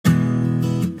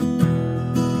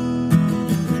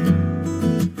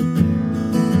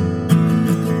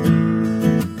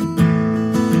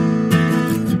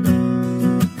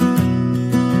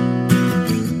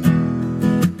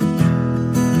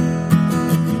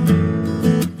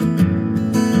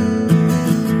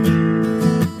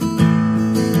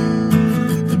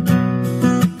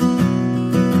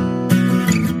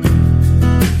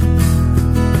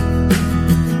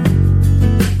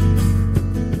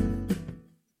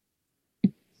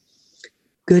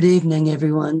Good evening,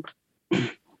 everyone.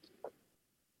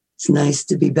 It's nice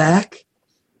to be back,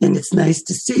 and it's nice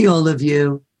to see all of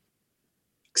you.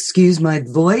 Excuse my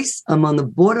voice. I'm on the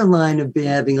borderline of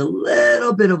having a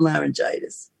little bit of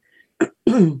laryngitis.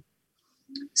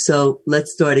 So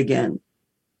let's start again.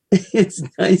 It's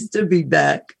nice to be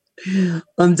back.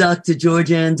 I'm Dr.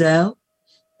 George Andow,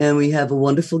 and we have a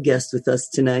wonderful guest with us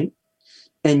tonight.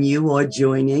 And you are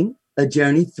joining a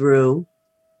journey through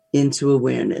into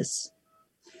awareness.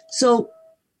 So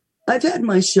I've had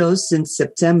my show since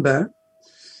September,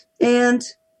 and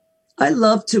I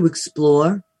love to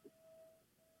explore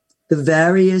the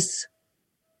various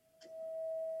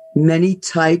many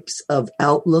types of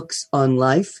outlooks on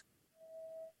life,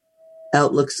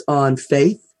 outlooks on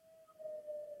faith,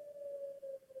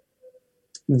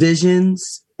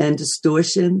 visions and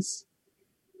distortions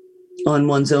on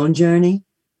one's own journey.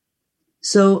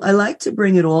 So I like to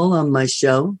bring it all on my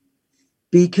show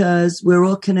because we're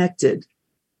all connected.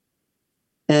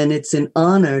 And it's an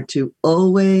honor to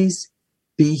always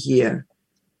be here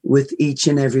with each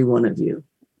and every one of you.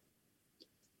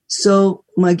 So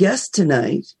my guest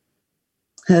tonight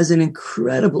has an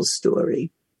incredible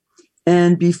story.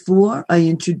 And before I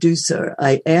introduce her,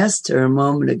 I asked her a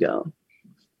moment ago,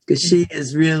 because she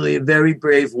is really a very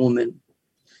brave woman.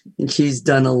 And she's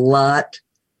done a lot,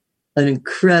 an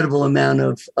incredible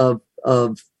amount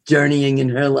of journeying in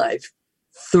her life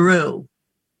through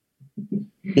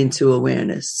into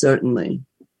awareness, certainly.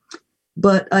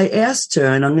 But I asked her,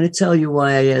 and I'm going to tell you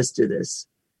why I asked her this.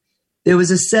 There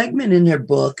was a segment in her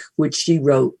book which she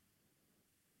wrote.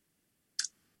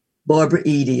 Barbara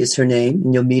Eadie is her name,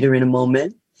 and you'll meet her in a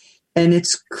moment. And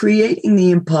it's Creating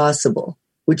the Impossible,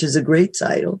 which is a great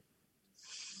title.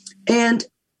 And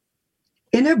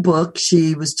in her book,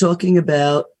 she was talking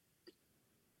about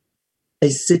a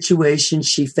situation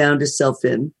she found herself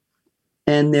in,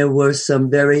 and there were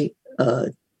some very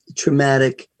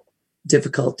traumatic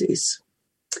difficulties.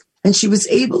 And she was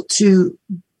able to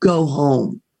go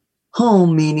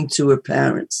home meaning to her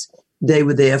parents. They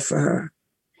were there for her.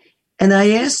 And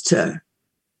I asked her,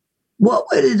 what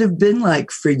would it have been like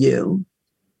for you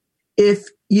if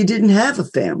you didn't have a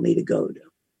family to go to?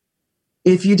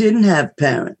 If you didn't have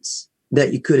parents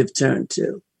that you could have turned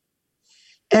to?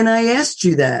 And I asked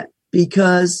her that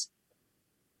because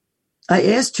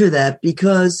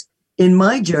in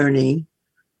my journey,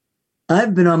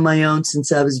 I've been on my own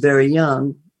since I was very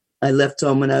young. I left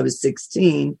home when I was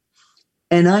 16,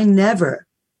 and I never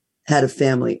had a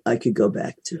family I could go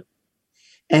back to.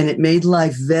 And it made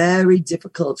life very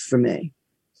difficult for me.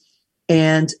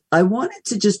 And I wanted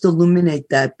to just illuminate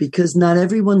that because not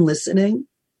everyone listening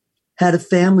had a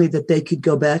family that they could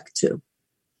go back to.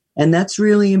 And that's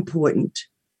really important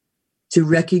to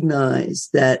recognize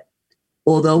that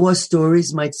although our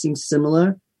stories might seem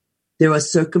similar, there are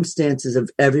circumstances of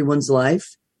everyone's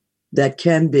life that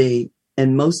can be,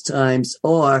 and most times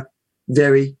are,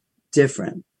 very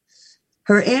different.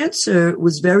 Her answer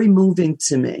was very moving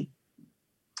to me.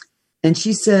 And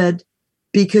she said,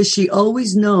 because she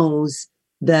always knows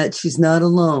that she's not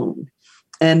alone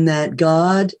and that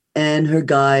God and her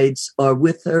guides are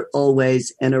with her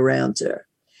always and around her.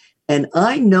 And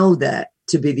I know that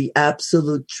to be the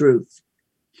absolute truth,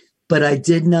 but I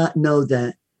did not know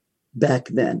that back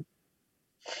then.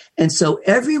 And so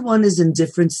everyone is in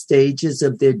different stages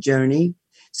of their journey.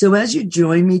 So as you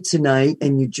join me tonight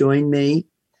and you join me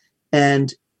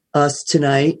and us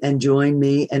tonight and join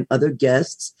me and other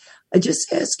guests, I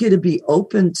just ask you to be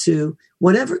open to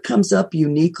whatever comes up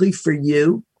uniquely for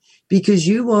you, because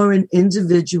you are an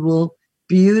individual,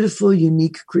 beautiful,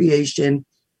 unique creation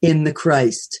in the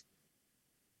Christ.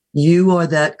 You are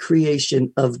that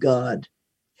creation of God.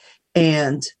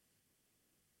 And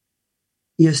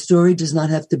your story does not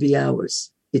have to be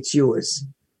ours. It's yours.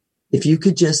 If you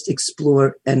could just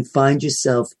explore and find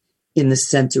yourself in the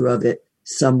center of it,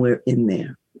 somewhere in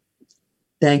there.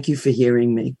 Thank you for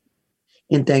hearing me.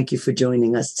 And thank you for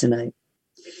joining us tonight.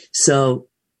 So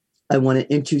I want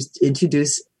to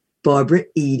introduce Barbara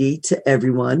Eadie to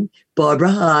everyone.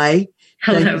 Barbara, hi.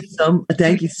 Hello.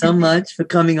 Thank you so much for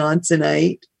coming on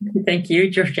tonight. Thank you,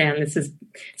 Georgianne.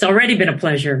 It's already been a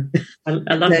pleasure. I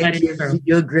love that intro.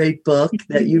 Your great book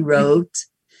that you wrote.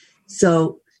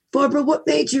 So, Barbara, what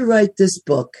made you write this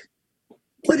book?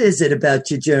 What is it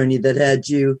about your journey that had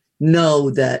you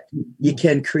know that you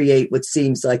can create what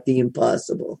seems like the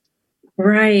impossible?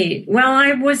 Right. Well,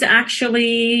 I was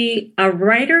actually a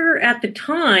writer at the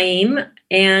time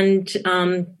and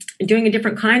doing a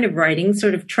different kind of writing,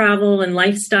 sort of travel and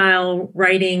lifestyle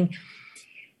writing.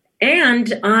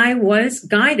 And I was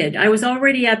guided. I was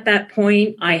already at that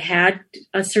point. I had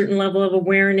a certain level of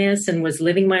awareness and was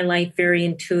living my life very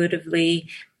intuitively.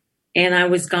 And I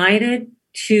was guided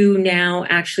to now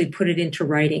actually put it into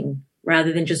writing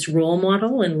rather than just role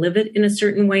model and live it in a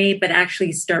certain way, but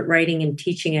actually start writing and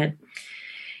teaching it.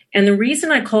 And the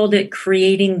reason I called it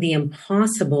Creating the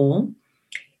Impossible,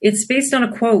 it's based on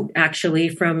a quote actually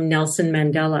from Nelson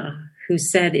Mandela, who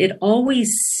said, "It always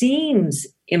seems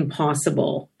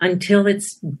impossible until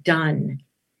it's done."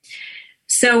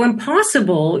 So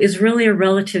impossible is really a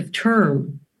relative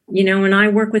term. You know, when I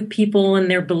work with people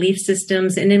and their belief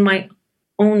systems, and in my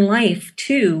own life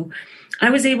too, I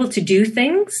was able to do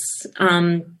things,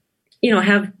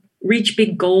 have reach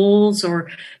big goals or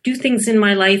do things in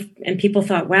my life. And people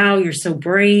thought, wow, you're so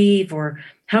brave, or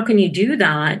how can you do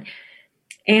that?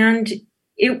 And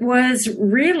it was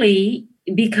really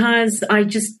because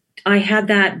I had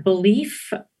that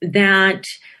belief that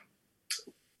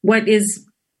what is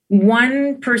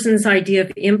one person's idea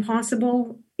of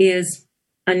impossible is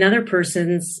another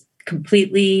person's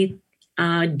completely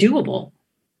doable.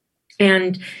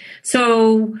 And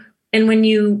when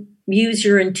you use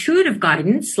your intuitive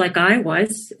guidance, like I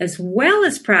was, as well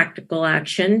as practical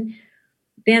action,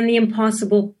 then the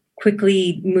impossible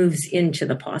quickly moves into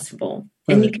the possible.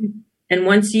 Right. And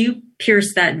once you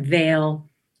pierce that veil,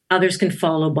 others can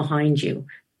follow behind you.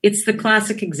 It's the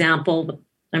classic example,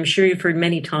 I'm sure you've heard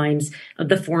many times, of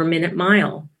the 4-minute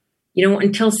mile. You know,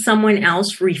 until someone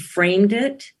else reframed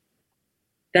it,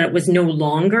 that it was no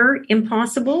longer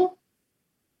impossible,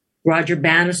 Roger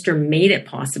Bannister made it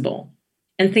possible.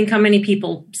 And think how many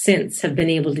people since have been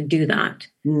able to do that.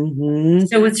 Mm-hmm.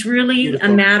 So it's really Beautiful.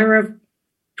 A matter of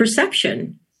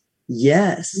perception.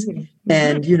 Yes. Mm-hmm.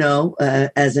 And,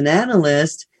 as an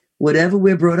analyst, whatever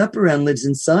we're brought up around lives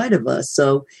inside of us.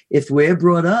 So if we're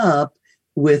brought up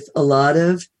with a lot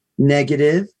of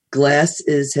negative, glass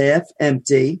is half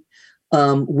empty,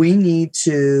 we need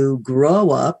to grow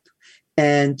up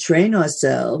and train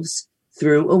ourselves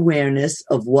through awareness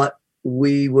of what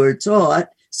we were taught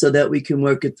so that we can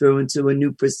work it through into a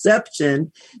new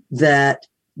perception that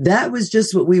was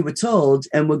just what we were told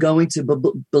and we're going to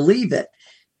believe it.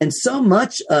 And so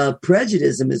much of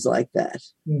prejudice is like that,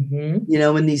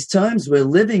 mm-hmm. In these times we're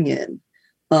living in.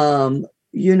 I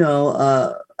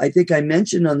think I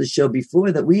mentioned on the show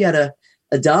before that we had a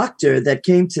doctor that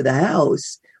came to the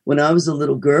house when I was a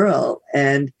little girl,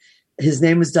 and his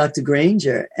name was Dr.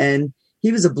 Granger, and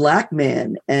he was a Black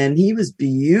man, and he was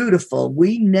beautiful.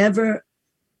 We weren't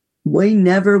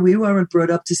brought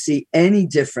up to see any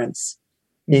difference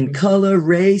in mm-hmm. color,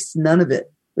 race, none of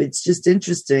it. It's just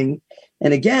interesting.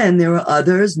 And again, there are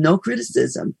others, no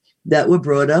criticism, that were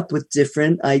brought up with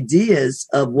different ideas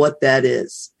of what that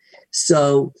is.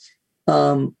 So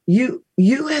you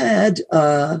had,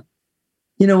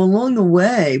 along the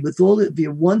way, with all of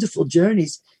your wonderful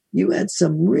journeys, you had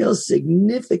some real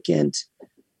significant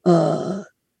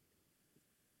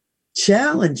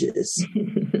challenges,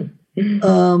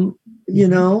 and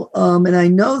I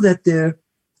know that they're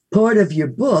part of your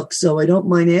book, so I don't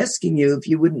mind asking you if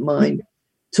you wouldn't mind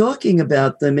talking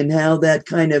about them and how that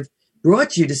kind of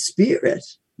brought you to spirit.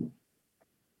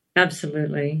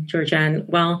 Absolutely, Georgianne.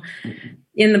 Well,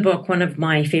 in the book, one of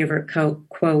my favorite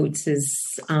quotes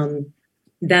is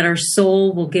that our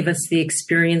soul will give us the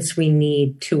experience we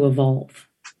need to evolve.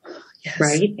 Yes.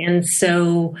 Right? And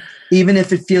so... Even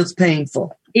if it feels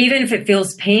painful.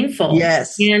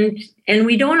 Yes. And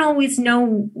we don't always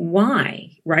know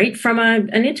why, right? From an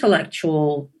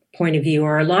intellectual point of view,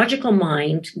 or a logical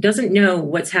mind doesn't know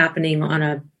what's happening on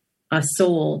a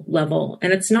soul level.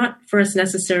 And it's not for us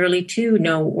necessarily to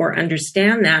know or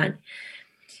understand that.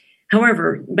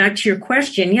 However, back to your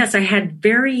question, yes, I had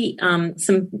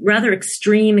some rather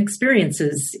extreme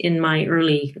experiences in my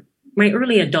early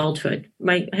adulthood.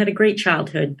 I had a great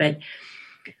childhood, but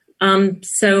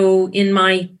so in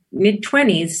my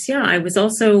mid-20s, I was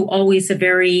also always a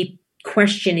very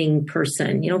questioning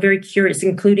person, very curious,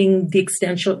 including the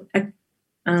existential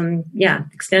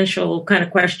kind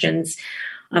of questions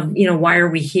of, why are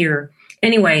we here?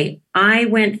 Anyway, I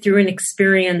went through an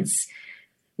experience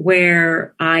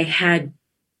where I had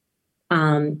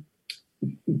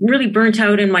really burnt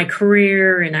out in my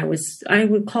career, and I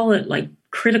would call it like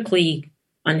critically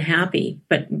unhappy,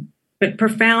 but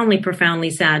profoundly,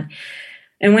 profoundly sad,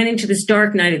 and went into this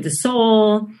dark night of the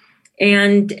soul,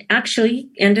 and actually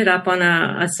ended up on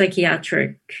a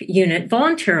psychiatric unit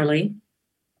voluntarily,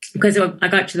 because I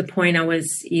got to the point I was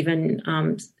even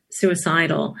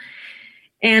suicidal.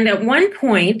 And at one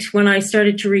point, when I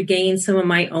started to regain some of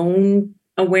my own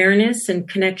awareness and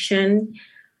connection,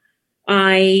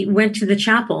 I went to the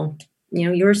chapel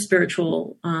your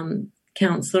spiritual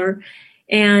counselor.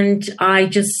 And I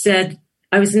just said,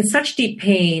 I was in such deep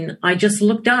pain. I just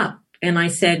looked up and I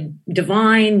said,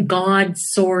 divine, God,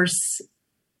 source,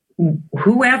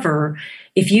 whoever,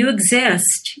 if you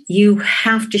exist, you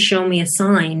have to show me a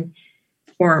sign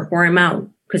or I'm out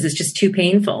because it's just too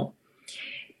painful.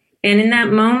 And in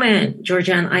that moment,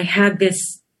 Georgianne, I had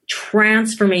this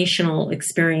transformational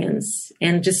experience,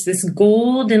 and just this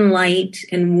golden light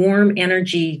and warm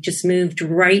energy just moved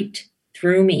right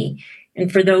through me.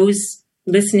 And for those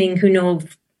listening who know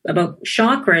about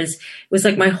chakras, it was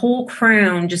like my whole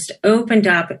crown just opened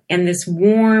up and this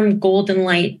warm golden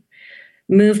light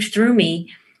moved through me,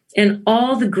 and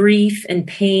all the grief and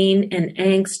pain and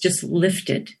angst just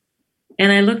lifted.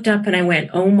 And I looked up and I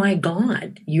went, oh my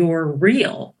God, you're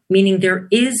real. Meaning there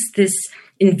is this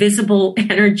invisible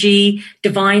energy,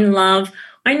 divine love.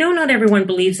 I know not everyone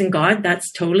believes in God.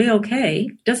 That's totally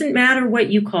okay. Doesn't matter what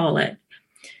you call it.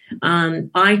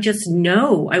 I just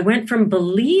know. I went from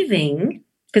believing,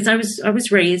 because I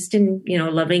was raised in,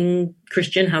 a loving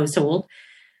Christian household,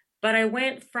 but I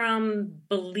went from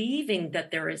believing that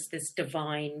there is this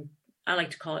divine, I like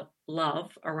to call it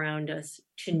love around us,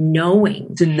 to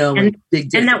knowing. And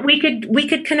that we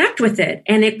could connect with it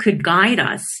and it could guide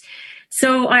us.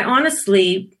 So I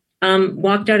honestly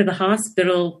walked out of the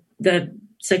hospital, the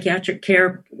psychiatric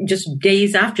care, just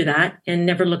days after that, and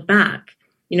never looked back,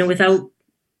 without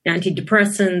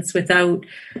antidepressants, without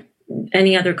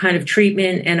any other kind of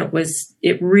treatment. And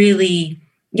it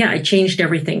changed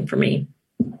everything for me.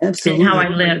 Absolutely. And how I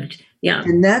lived. Yeah.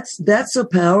 And that's so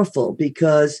powerful,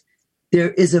 because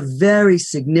there is a very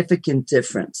significant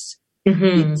difference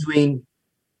between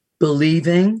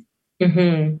believing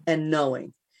and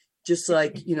knowing. Just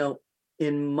like,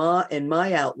 in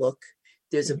my outlook,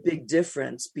 there's a big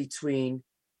difference between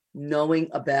knowing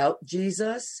about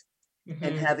Jesus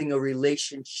and having a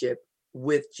relationship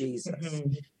with Jesus.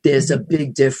 There's a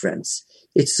big difference.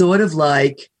 It's sort of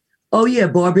like, oh yeah,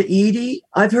 Barbara Eadie,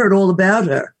 I've heard all about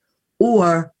her.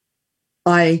 Or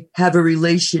I have a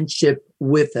relationship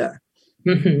with her.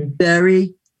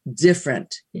 Very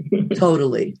different,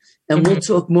 totally. And we'll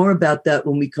talk more about that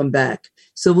when we come back.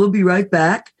 So we'll be right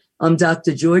back. I'm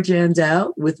Dr. Georgianne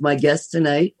Dow with my guest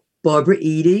tonight, Barbara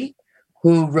Eadie,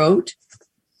 who wrote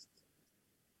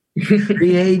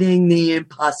Creating the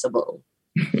Impossible.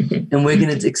 And we're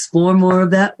going to explore more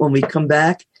of that when we come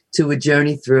back to a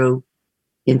journey through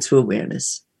into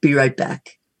awareness. Be right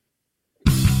back.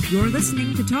 You're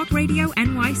listening to Talk Radio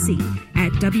NYC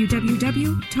at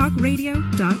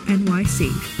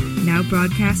www.talkradio.nyc. Now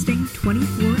broadcasting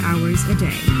 24 hours a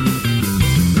day.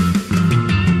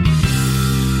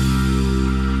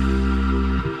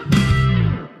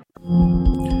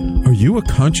 Are you a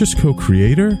conscious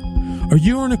co-creator? Are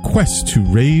you on a quest to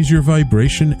raise your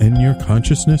vibration and your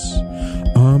consciousness?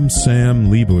 I'm Sam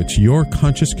Leibowitz, your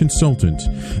conscious consultant,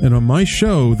 and on my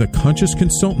show, The Conscious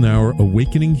Consultant Hour,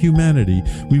 Awakening Humanity,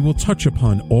 we will touch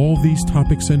upon all these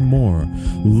topics and more.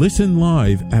 Listen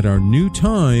live at our new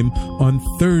time on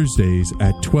Thursdays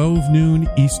at 12 noon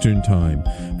Eastern Time.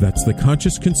 That's The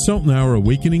Conscious Consultant Hour,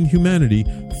 Awakening Humanity,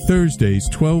 Thursdays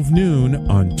 12 noon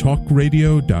on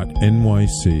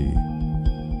talkradio.nyc.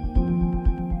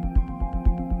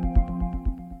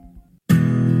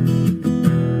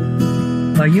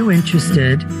 Are you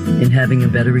interested in having a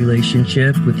better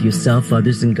relationship with yourself,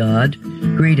 others, and God?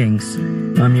 Greetings.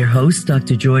 I'm your host,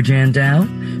 Dr. Georgianne Dow,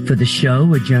 for the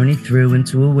show A Journey Through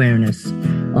into Awareness.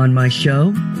 On my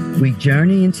show, we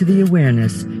journey into the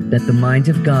awareness that the mind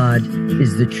of God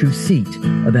is the true seat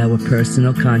of our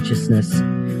personal consciousness.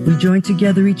 We join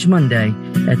together each Monday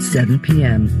at 7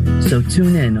 p.m., so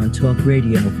tune in on Talk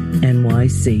Radio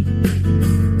NYC.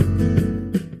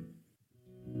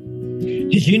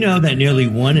 Did you know that nearly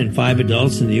 1 in 5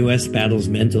 adults in the U.S. battles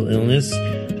mental illness?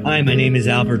 Hi, my name is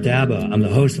Albert Daba. I'm the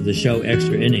host of the show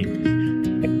Extra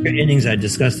Innings. Extra Innings, I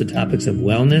discuss the topics of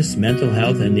wellness, mental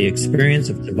health, and the experience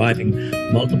of surviving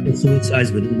multiple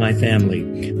suicides within my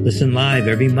family. Listen live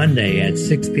every Monday at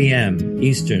 6 p.m.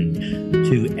 Eastern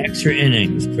to Extra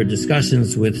Innings for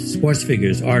discussions with sports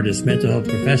figures, artists, mental health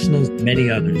professionals, and many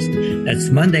others. That's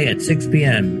Monday at 6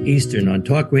 p.m. Eastern on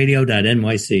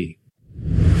talkradio.nyc.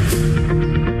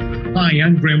 Hi,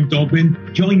 I'm Graham Dobbin.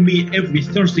 Join me every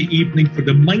Thursday evening for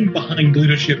the Mind Behind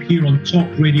Leadership here on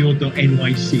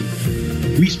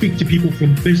talkradio.nyc. We speak to people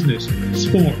from business,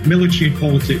 sport, military and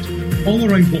politics, all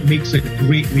around what makes a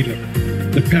great leader.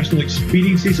 The personal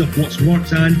experiences of what's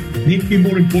worked and, maybe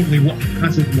more importantly, what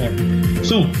hasn't worked.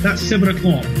 So, that's 7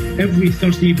 o'clock every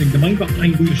Thursday evening, the Mind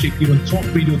Behind Leadership here on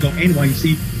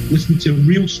talkradio.nyc. Listen to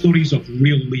real stories of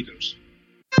real leaders.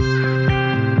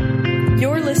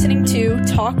 You're listening to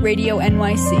Talk Radio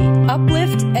NYC.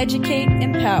 Uplift, educate,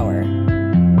 empower.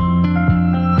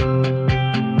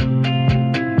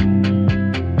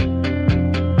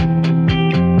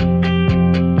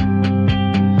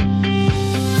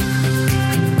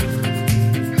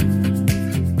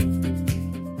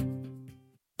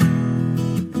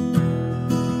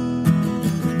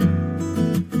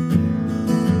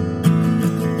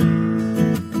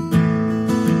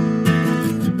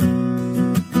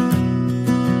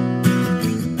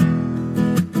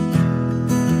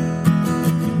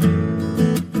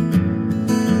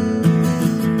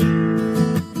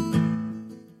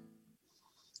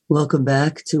 Welcome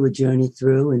back to A Journey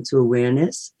Through into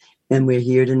Awareness. And we're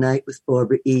here tonight with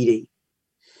Barbara Eadie,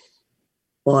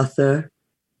 author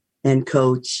and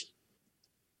coach,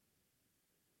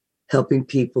 helping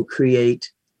people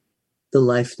create the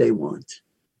life they want.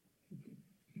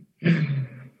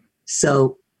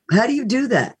 So how do you do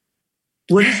that?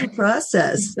 What is your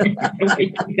process?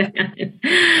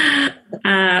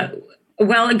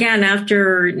 Well, again,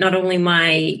 after not only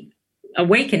my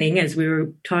awakening, as we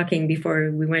were talking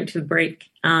before we went to the break,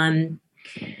 my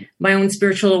own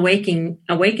spiritual awakening,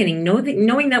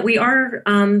 knowing that we are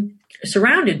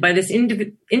surrounded by this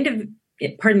invisible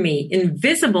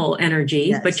energy,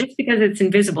 yes. But just because it's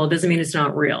invisible doesn't mean it's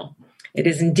not real. It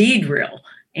is indeed real.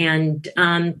 And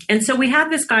so we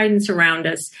have this guidance around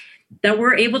us that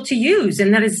we're able to use,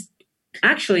 and that is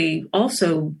actually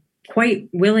also quite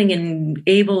willing and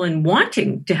able and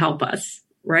wanting to help us,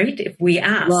 right? If we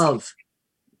ask. Love.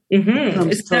 Mm-hmm. It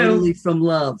comes totally from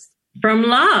love. From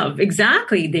love,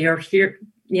 exactly. They are here,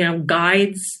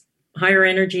 guides, higher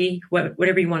energy,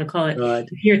 whatever you want to call it, right.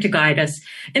 Here to guide us.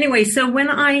 Anyway, so when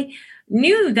I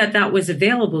knew that was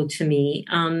available to me,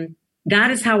 that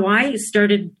is how I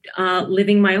started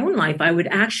living my own life. I would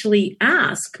actually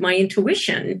ask my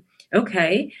intuition,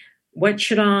 okay,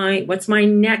 what's my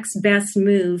next best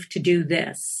move to do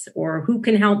this? Or who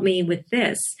can help me with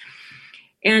this?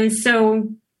 And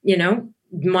so,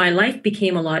 my life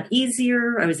became a lot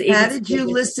easier. I was able How did you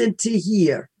listen to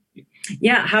hear?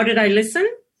 Yeah. How did I listen?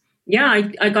 Yeah,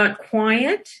 I got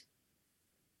quiet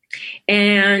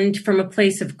and from a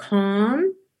place of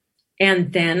calm,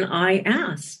 and then I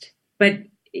asked. But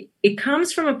it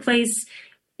comes from a place,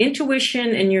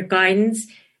 intuition and your guidance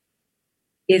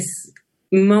is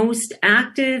most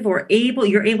active or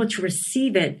you're able to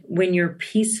receive it when you're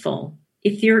peaceful.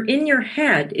 If you're in your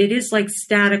head, it is like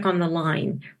static on the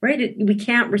line, right? We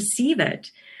can't receive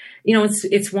it.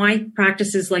 It's why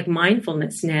practices like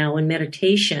mindfulness now and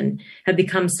meditation have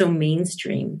become so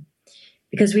mainstream,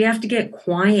 because we have to get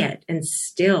quiet and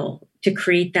still to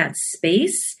create that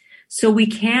space so we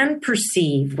can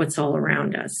perceive what's all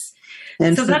around us.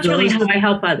 And so that's really how I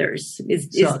help others is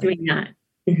doing that.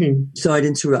 Mm-hmm. Sorry to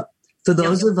interrupt. For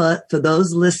those of us, for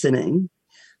those listening,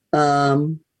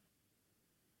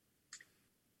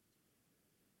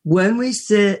 when we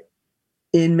sit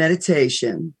in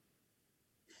meditation,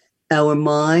 our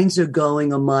minds are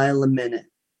going a mile a minute.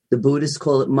 The Buddhists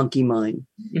call it monkey mind,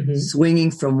 mm-hmm. swinging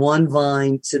from one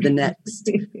vine to the next.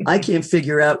 I can't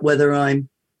figure out whether I'm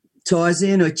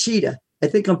Tarzan or Cheetah. I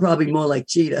think I'm probably more like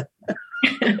Cheetah.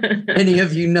 Any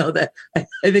of you know that? I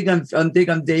think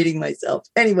I'm dating myself.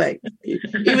 Anyway,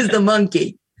 he was the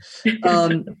monkey,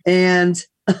 and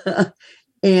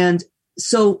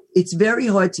so it's very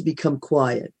hard to become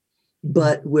quiet.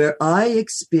 But where I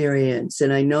experience,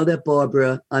 and I know that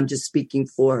Barbara, I'm just speaking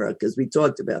for her because we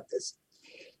talked about this,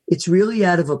 it's really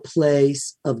out of a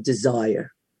place of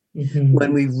desire. Mm-hmm.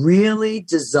 When we really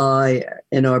desire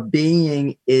and our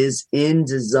being is in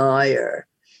desire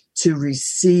to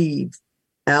receive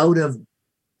out of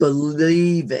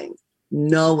believing,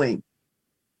 knowing,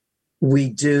 we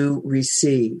do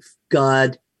receive.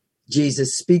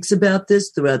 Jesus speaks about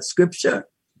this throughout Scripture.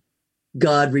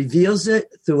 God reveals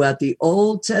it throughout the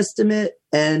Old Testament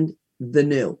and the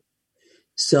New.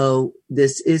 So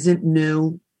this isn't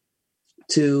new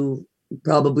to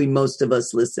probably most of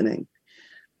us listening.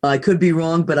 I could be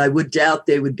wrong, but I would doubt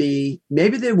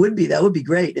maybe there would be, that would be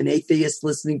great, an atheist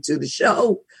listening to the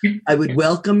show. I would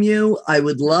welcome you. I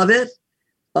would love it.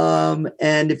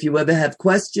 And if you ever have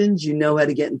questions, you know how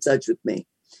to get in touch with me.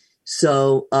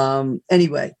 So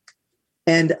anyway,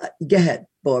 and go ahead,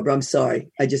 Barbara. I'm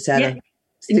sorry. I just had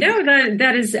No,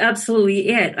 that is absolutely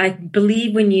it. I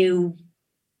believe when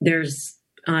there's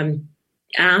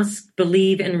ask,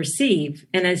 believe, and receive.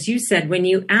 And as you said, when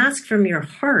you ask from your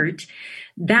heart,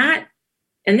 and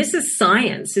this is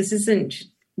science. This isn't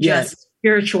just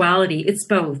spirituality. It's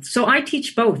both. So I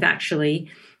teach both,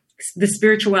 actually. The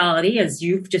spirituality, as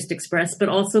you've just expressed, but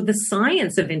also the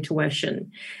science of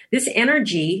intuition. This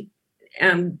energy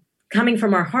coming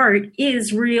from our heart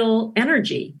is real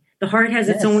energy. The heart has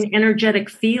its own energetic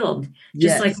field,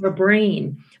 just like our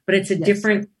brain, but it's a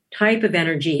different type of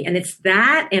energy. And it's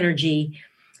that energy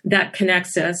that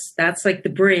connects us. That's like the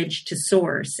bridge to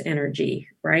source energy,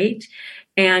 right?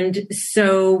 And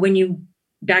so when you,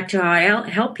 back to how I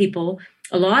help people,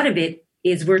 a lot of it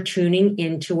is we're tuning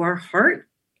into our heart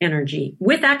energy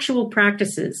with actual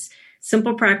practices,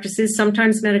 simple practices,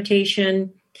 sometimes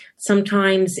meditation,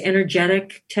 sometimes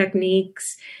energetic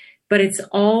techniques, but it's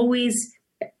always,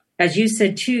 as you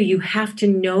said too, you have to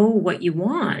know what you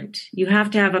want. You have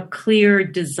to have a clear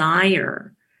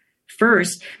desire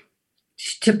first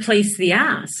to place the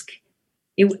ask.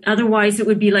 Otherwise, it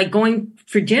would be like going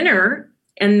for dinner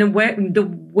and the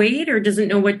waiter doesn't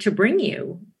know what to bring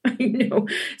you.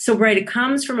 So right, it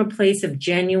comes from a place of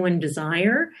genuine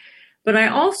desire. But I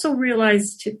also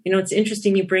realized, it's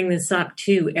interesting you bring this up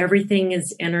too. Everything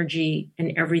is energy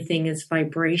and everything is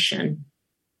vibration.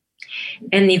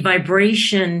 And the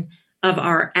vibration of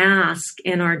our ask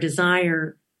and our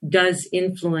desire does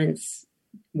influence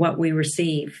what we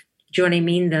receive. Do you know what I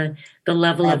mean? The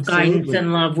level of guidance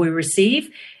and love we receive.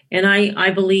 And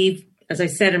I believe, as I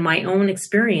said, in my own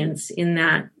experience in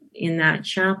that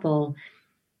chapel,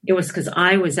 it was because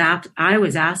I was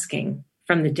asking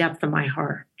from the depth of my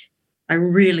heart. I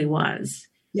really was.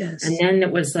 Yes. And then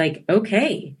it was like,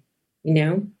 okay,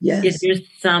 yes. There's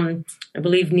some, I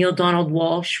believe Neil Donald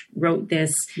Walsh wrote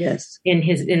this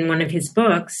in one of his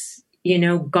books,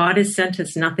 God has sent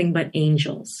us nothing but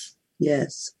angels.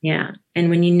 Yes. Yeah. And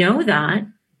when you know that,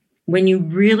 when you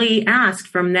really ask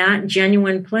from that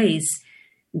genuine place,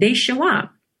 they show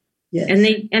up. Yes.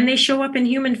 And they show up in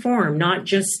human form, not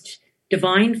just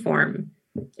divine form.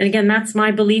 And again, that's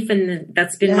my belief, and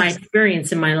that's been my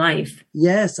experience in my life.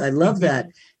 Yes, I love that.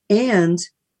 And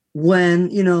when,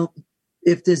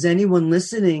 if there's anyone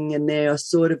listening and they are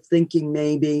sort of thinking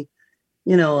maybe,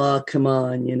 oh, come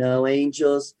on,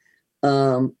 angels.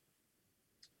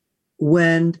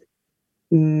 When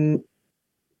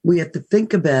we have to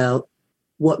think about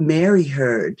what Mary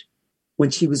heard when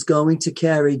she was going to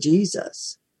carry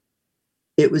Jesus.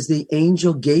 It was the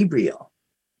angel Gabriel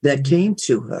that came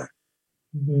to her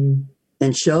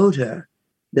and showed her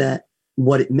that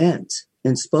what it meant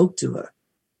and spoke to her.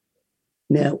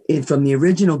 Now, from the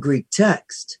original Greek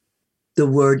text, the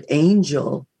word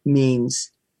angel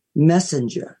means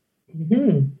messenger.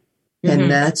 And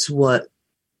that's what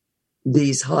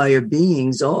these higher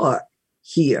beings are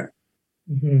here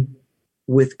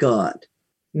with God.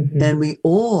 And we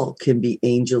all can be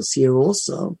angels here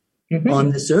also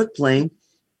on this earth plane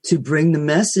to bring the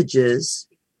messages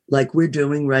like we're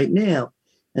doing right now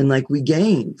and like we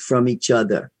gain from each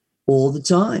other all the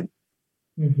time.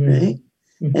 Right?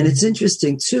 And it's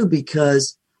interesting too,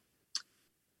 because,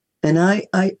 and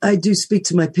I do speak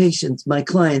to my patients, my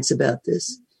clients about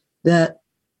this, that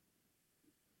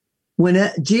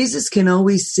when Jesus can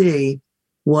always see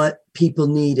what people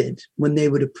needed when they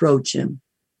would approach him.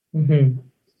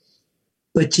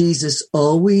 But Jesus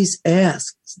always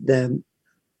asks them,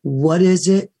 what is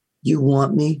it you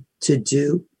want me to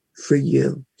do for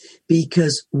you?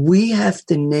 Because we have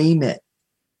to name it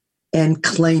and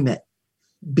claim it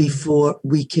before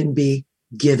we can be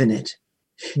given it.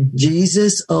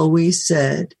 Jesus always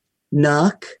said,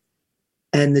 knock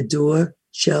and the door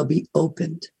shall be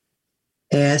opened.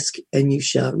 Ask and you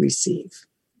shall receive.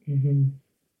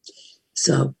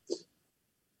 So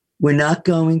we're not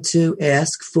going to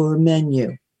ask for a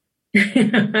menu. No.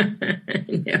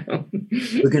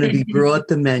 We're going to be brought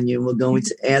the menu. We're going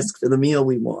to ask for the meal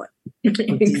we want.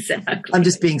 Exactly. I'm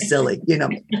just being silly.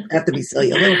 I have to be silly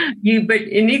a little. But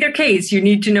in either case, you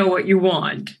need to know what you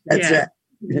want. That's right.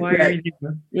 Why are you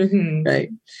doing? Right.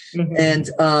 And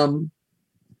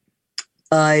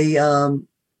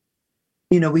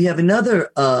we have another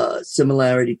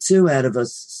similarity too out of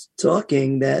us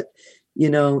talking that,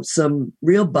 some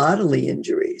real bodily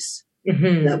injuries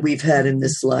that we've had in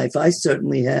this life. I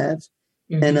certainly have.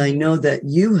 And I know that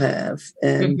you have.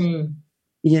 And,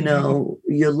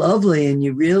 you're lovely and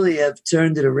you really have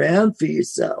turned it around for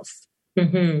yourself.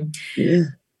 Yeah.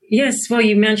 Yes. Well,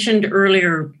 you mentioned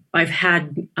earlier, I've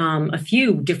had a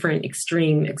few different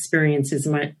extreme experiences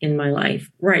in my life.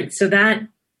 Right. So that,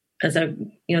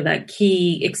 that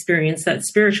key experience, that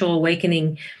spiritual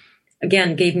awakening,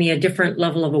 again, gave me a different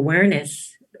level of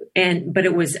awareness. But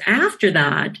it was after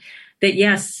that,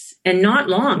 yes, and not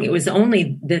long, it was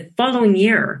only the following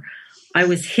year, I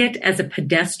was hit as a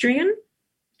pedestrian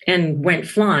and went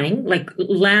flying,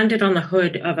 landed on the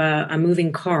hood of a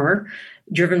moving car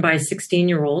driven by a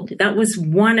 16-year-old. That was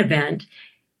one event.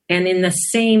 And in the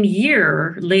same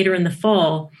year, later in the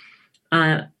fall,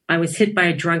 I I was hit by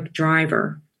a drunk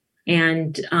driver.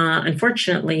 And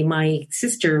unfortunately, my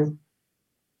sister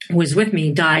who was with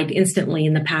me died instantly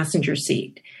in the passenger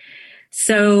seat.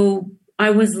 So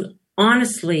I was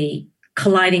honestly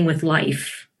colliding with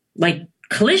life, like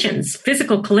collisions,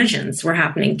 physical collisions were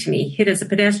happening to me. Hit as a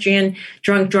pedestrian,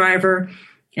 drunk driver.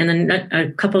 And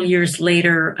a couple of years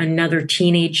later, another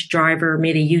teenage driver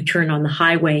made a U-turn on the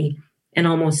highway and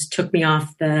almost took me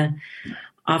off the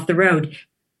road.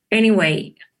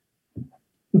 Anyway,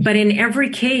 but in every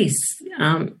case,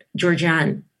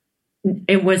 Georgianne,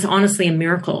 it was honestly a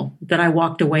miracle that I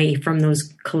walked away from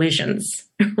those collisions.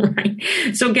 Right?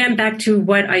 So again, back to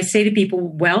what I say to people,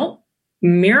 well,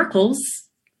 miracles,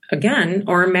 again,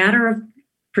 are a matter of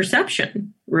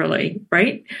perception, really,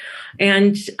 right?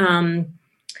 And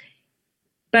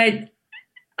but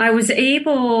I was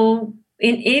able,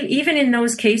 even in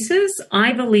those cases,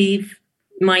 I believe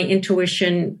my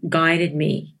intuition guided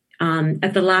me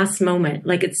at the last moment.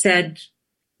 Like it said,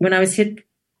 when I was hit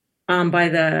by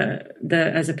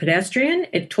as a pedestrian,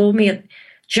 it told me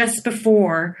just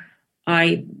before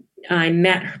I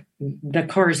met the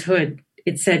car's hood,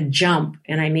 it said jump,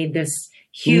 and I made this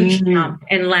huge jump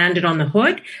and landed on the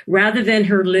hood rather than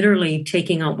her literally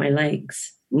taking out my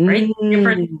legs. Right,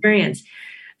 different experience.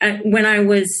 When I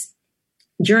was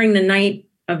during the night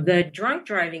of the drunk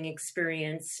driving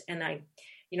experience, and I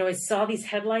saw these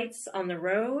headlights on the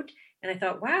road, and I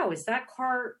thought, wow, is that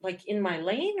car like in my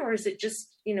lane, or is it just,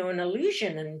 an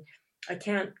illusion? And I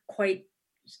can't quite,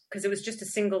 because it was just a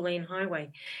single lane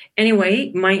highway.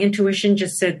 Anyway, my intuition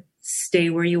just said, stay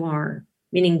where you are,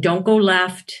 meaning don't go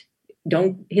left,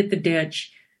 don't hit the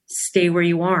ditch, stay where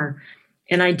you are.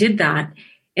 And I did that,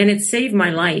 and it saved my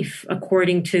life,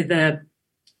 according to the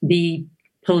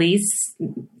police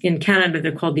in Canada.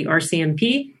 They're called the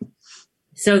RCMP.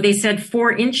 So they said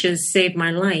 4 inches saved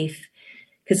my life,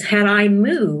 because had I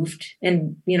moved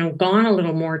and, gone a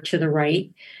little more to the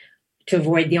right to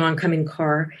avoid the oncoming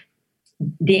car,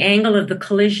 the angle of the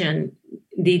collision,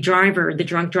 the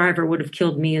drunk driver would have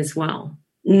killed me as well.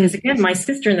 Because again, my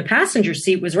sister in the passenger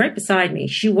seat was right beside me.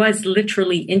 She was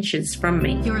literally inches from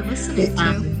me. You're listening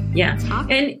to yeah.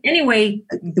 And anyway,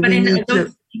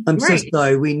 I'm so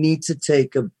sorry. We need to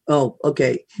take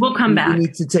okay. We'll come back.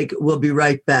 We'll be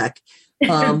right back.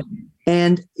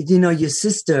 And your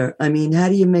sister, I mean, how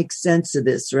do you make sense of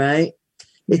this, right?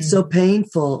 It's so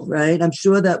painful, right? I'm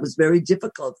sure that was very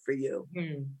difficult for you,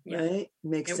 right?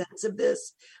 Make sense of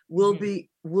this. We'll be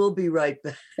right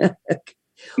back.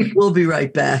 We'll be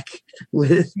right back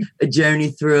with a journey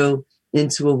through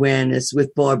into awareness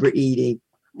with Barbara Eadie.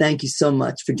 Thank you so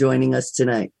much for joining us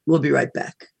tonight. We'll be right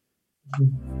back.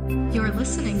 You're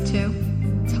listening to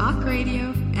Talk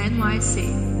Radio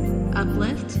NYC.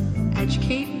 Uplift,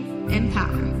 educate,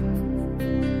 empower.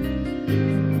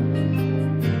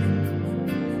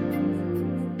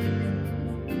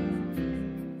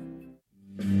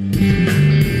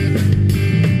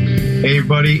 Hey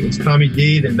everybody, it's Tommy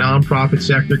D, the Nonprofit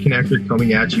Sector Connector,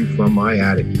 coming at you from my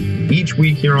attic. Each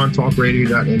week here on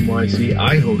talkradio.nyc,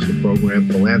 I host a program,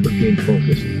 Philanthropy in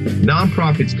Focus.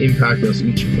 Nonprofits impact us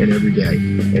each and every day,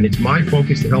 and it's my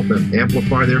focus to help them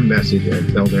amplify their message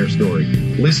and tell their story.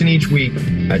 Listen each week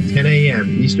at 10 a.m.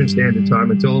 Eastern Standard Time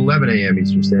until 11 a.m.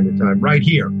 Eastern Standard Time, right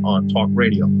here on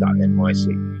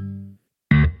talkradio.nyc.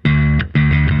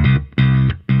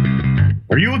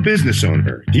 Are you a business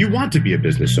owner? Do you want to be a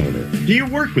business owner? Do you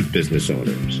work with business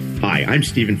owners? Hi, I'm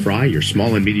Stephen Fry, your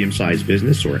small and medium-sized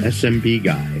business, or SMB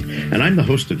guy, and I'm the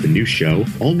host of the new show,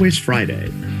 Always Friday.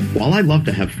 While I love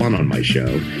to have fun on my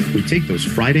show, we take those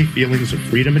Friday feelings of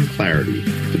freedom and clarity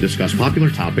to discuss popular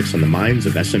topics on the minds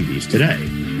of SMBs today.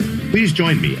 Please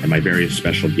join me and my various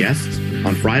special guests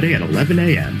on Friday at 11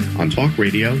 a.m. on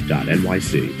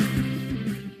talkradio.nyc.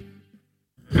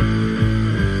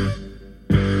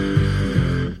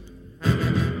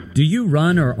 Do you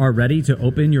run or are ready to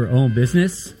open your own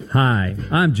business? Hi,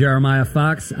 I'm Jeremiah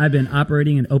Fox. I've been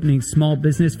operating and opening small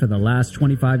business for the last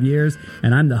 25 years,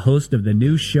 and I'm the host of the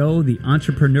new show, The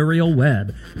Entrepreneurial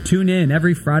Web. Tune in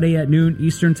every Friday at noon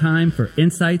Eastern Time for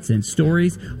insights and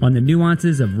stories on the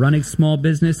nuances of running small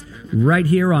business right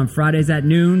here on Fridays at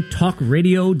noon,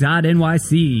 talkradio.nyc.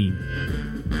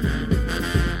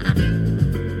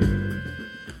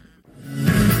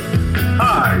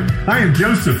 Hi, I am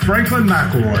Joseph Franklin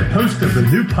McElroy, host of the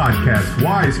new podcast,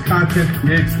 Wise Content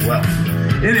Creates Wealth.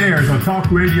 It airs on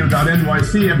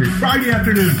talkradio.nyc every Friday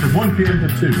afternoon from 1 p.m. to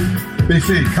 2. They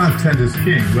say content is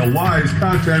king. Well, wise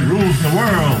content rules the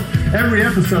world. Every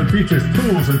episode features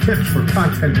tools and tips for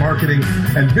content marketing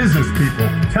and business people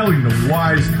telling the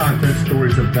wise content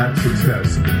stories of that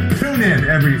success. Tune in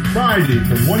every Friday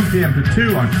from 1 p.m. to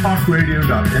 2 on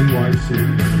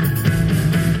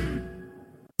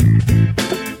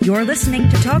talkradio.nyc. You're listening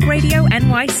to Talk Radio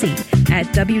NYC at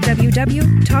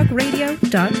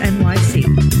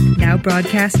www.talkradio.nyc. Now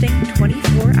broadcasting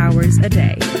 24 hours a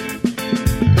day.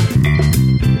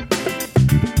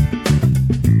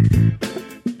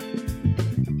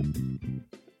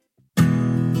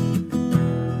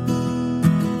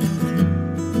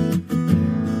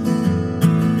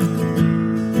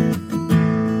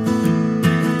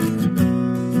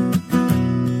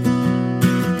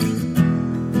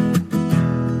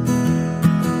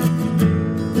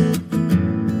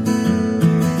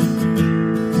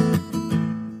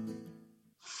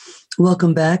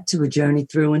 Welcome back to A Journey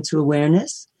Through into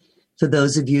Awareness. For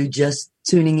those of you just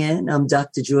tuning in, I'm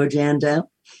Dr. George Andow,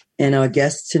 and our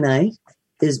guest tonight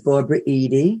is Barbara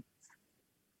Eadie,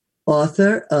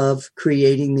 author of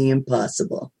Creating the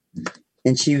Impossible.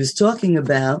 And she was talking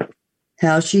about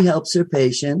how she helps her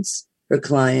patients, her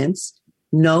clients,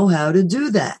 know how to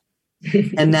do that.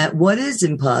 And that what is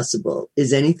impossible?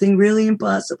 Is anything really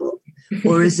impossible?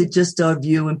 Or is it just our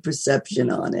view and perception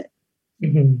on it?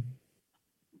 Mm-hmm.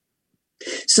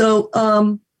 So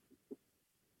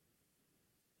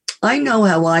I know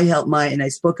how I help and I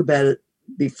spoke about it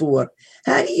before.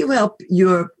 How do you help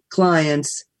your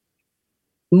clients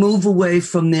move away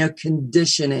from their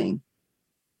conditioning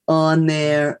on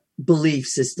their belief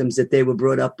systems that they were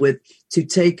brought up with to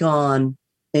take on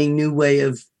a new way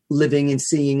of living and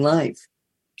seeing life?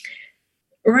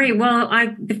 Right. Well,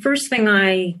 the first thing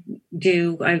I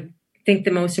do, I think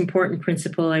the most important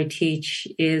principle I teach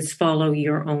is follow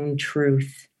your own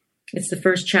truth. It's the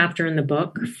first chapter in the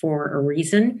book for a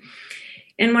reason.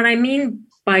 And what I mean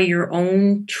by your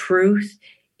own truth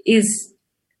is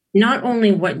not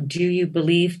only what do you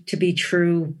believe to be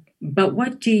true, but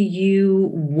what do you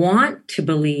want to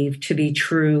believe to be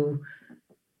true,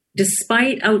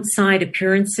 despite outside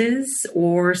appearances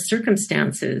or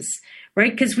circumstances,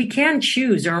 right? Because we can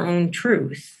choose our own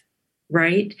truth,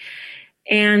 right?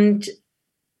 And,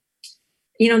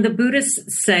 the Buddhists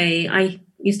say, I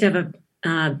used to have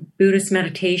a Buddhist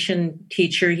meditation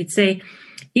teacher. He'd say,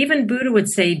 even Buddha would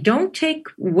say, don't take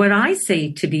what I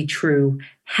say to be true.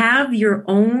 Have your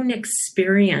own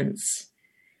experience.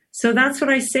 So that's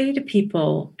what I say to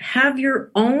people. Have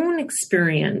your own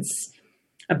experience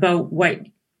about what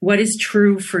is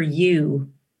true for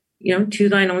you. To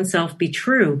thine own self be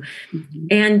true. Mm-hmm.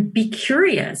 And be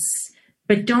curious,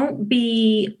 but don't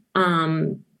be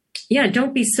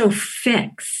don't be so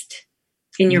fixed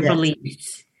in your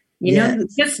beliefs.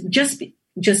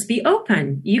 Just be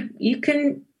open. You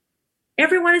can.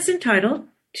 Everyone is entitled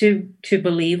to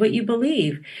believe what you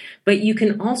believe, but you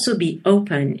can also be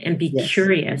open and be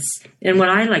curious. And what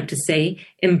I like to say,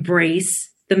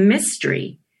 embrace the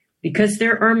mystery, because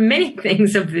there are many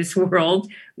things of this world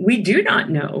we do not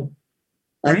know.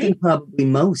 Right? I think probably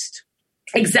most.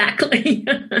 Exactly.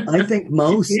 I think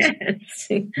most, yes.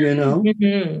 Mm-hmm,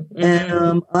 mm-hmm.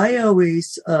 And I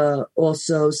always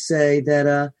also say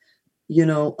that,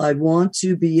 I want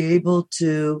to be able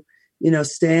to,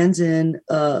 stand in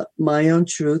my own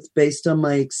truth based on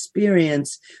my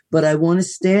experience, but I want to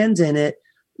stand in it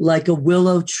like a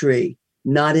willow tree,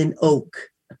 not an oak.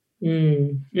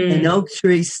 Mm-hmm. An oak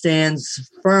tree stands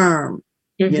firm,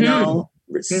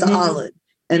 solid.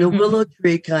 And a willow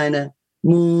tree kind of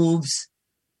moves,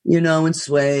 and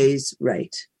sways.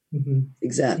 Right. Mm-hmm.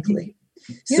 Exactly.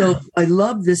 Yeah. So I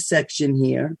love this section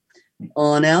here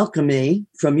on alchemy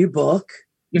from your book,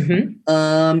 turning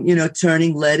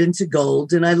lead into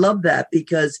gold. And I love that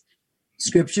because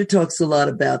scripture talks a lot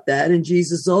about that. And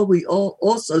Jesus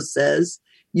also says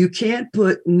you can't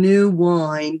put new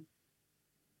wine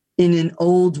in an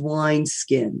old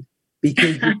wineskin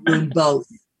because you ruin both.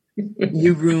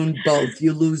 You ruin both.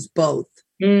 You lose both.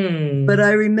 Mm. But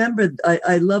I remember,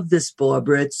 I love this,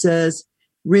 Barbara. It says,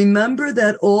 remember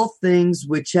that all things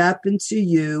which happen to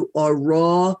you are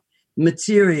raw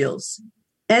materials,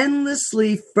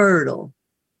 endlessly fertile,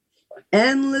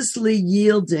 endlessly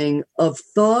yielding of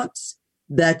thoughts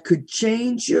that could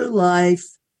change your life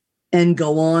and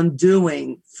go on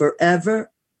doing forever.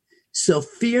 So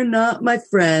fear not, my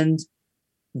friend.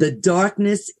 The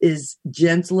darkness is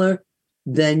gentler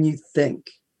than you think.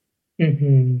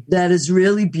 Mm-hmm. That is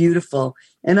really beautiful.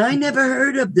 And I never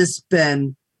heard of this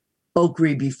Ben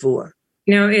Okri before.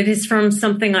 No, it is from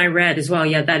something I read as well.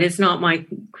 Yeah, that is not my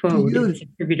quote. It's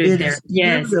attributed there.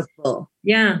 Yes. Beautiful.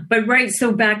 Yeah, but right.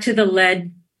 So back to the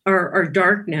lead our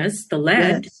darkness, the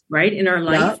lead, Yes. right, in our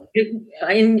life.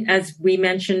 And as we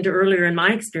mentioned earlier, in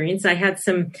my experience, I had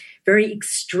some very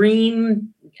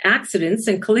extreme accidents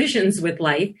and collisions with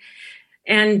life.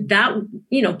 And that,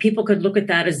 people could look at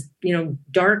that as,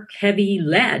 dark, heavy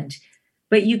lead.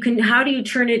 But how do you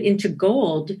turn it into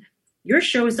gold? Your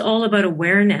show is all about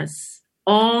awareness.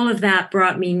 All of that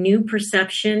brought me new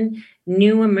perception,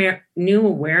 new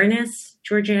awareness,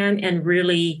 Georgianne, and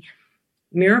really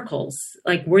miracles.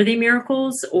 Like, were they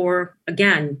miracles, or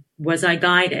again, was I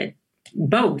guided?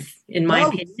 Both, in my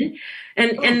opinion.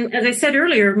 And as I said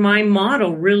earlier, my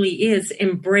motto really is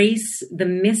embrace the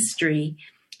mystery.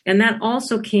 And that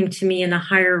also came to me in a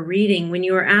higher reading when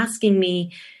you were asking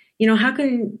me, how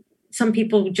can some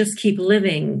people just keep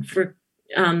living? For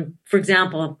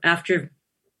example, after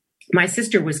my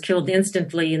sister was killed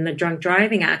instantly in the drunk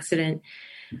driving accident,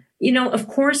 of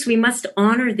course, we must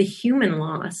honor the human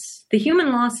loss. The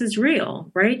human loss is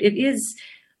real, right? It is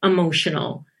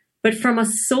emotional. But from a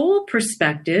soul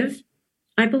perspective,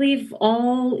 I believe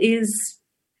all is,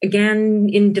 again,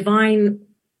 in divine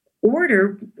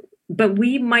order, but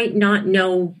we might not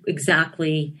know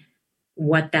exactly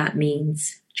what that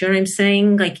means. Do you know what I'm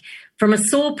saying? Like, from a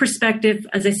soul perspective,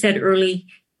 as I said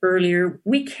earlier,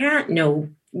 we can't know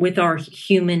with our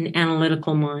human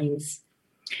analytical minds.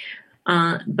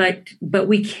 But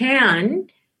we can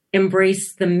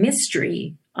embrace the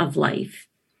mystery of life,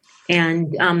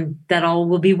 and that all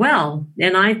will be well.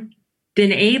 And I've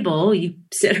been able, you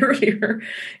said earlier,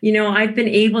 I've been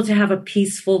able to have a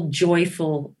peaceful,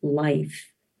 joyful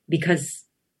life, because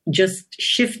just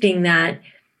shifting that,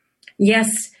 yes,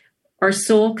 our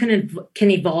soul can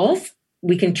evolve.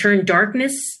 We can turn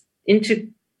darkness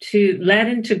into lead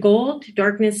into gold,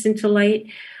 darkness into light.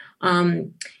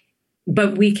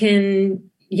 But we can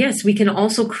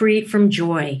also create from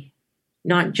joy,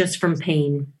 not just from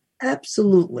pain.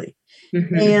 Absolutely.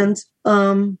 Mm-hmm.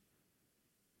 And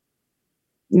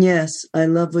yes, I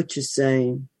love what you're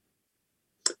saying.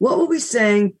 What were we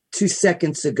saying 2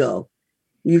 seconds ago?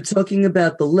 You talking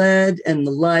about the lead and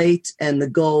the light and the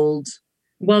gold.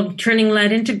 Well, turning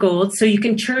lead into gold, so you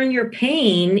can turn your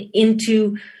pain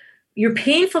into your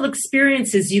painful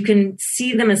experiences. You can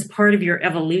see them as part of your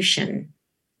evolution.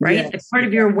 Right? Yes. As part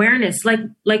of your awareness,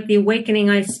 like the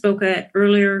awakening I spoke of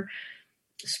earlier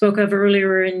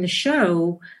in the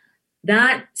show.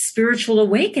 That spiritual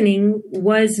awakening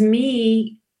was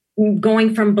me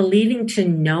going from believing to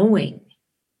knowing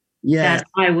that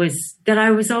I was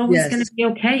always going to be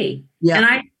okay. Yeah. And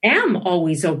I am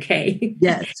always okay.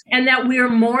 Yes. And that we are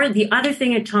more, the other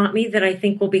thing it taught me that I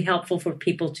think will be helpful for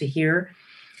people to hear,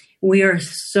 we are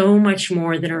so much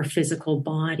more than our physical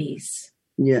bodies.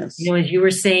 Yes. As you were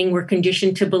saying, we're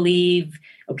conditioned to believe,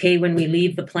 okay, when we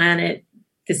leave the planet,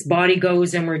 this body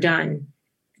goes and we're done.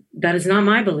 That is not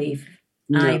my belief.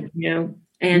 No. No.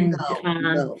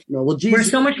 Well, Jesus, we're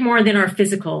so much more than our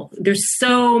physical. There's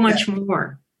so much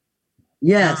more.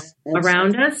 Yes.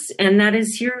 Around us. And that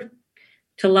is here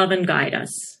to love and guide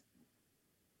us.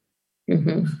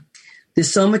 Mm-hmm.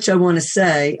 There's so much I want to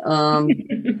say,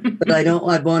 but I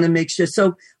want to make sure.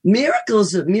 So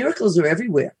miracles are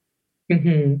everywhere.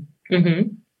 Mm-hmm.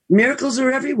 Mm-hmm. Miracles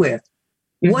are everywhere.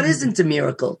 Mm-hmm. What isn't a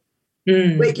miracle?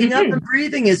 Mm-hmm. Waking up and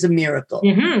breathing is a miracle.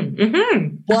 Mm-hmm.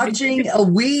 Mm-hmm. Watching a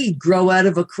weed grow out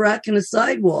of a crack in a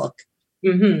sidewalk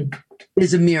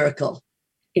is a miracle.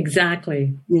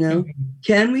 Exactly.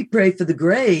 Can we pray for the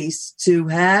grace to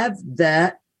have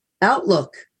that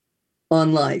outlook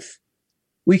on life?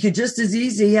 We could just as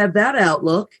easy have that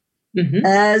outlook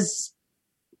as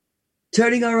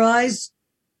turning our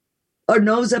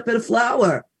nose up at a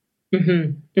flower.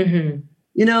 Mm-hmm.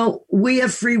 Mm-hmm. We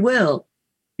have free will.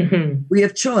 Mm-hmm. We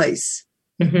have choice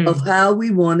of how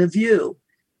we want to view.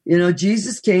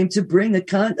 Jesus came to bring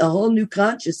a whole new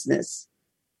consciousness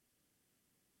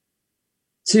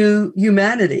to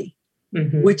humanity,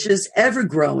 which is ever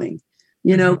growing.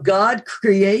 God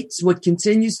creates what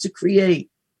continues to create.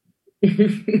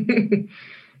 It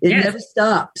never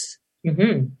stops.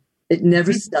 Mm-hmm. It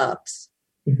never stops.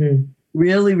 Mm-hmm.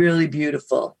 Really, really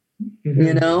beautiful,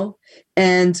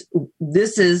 And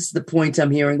this is the point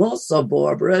I'm hearing also,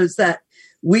 Barbara, is that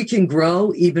we can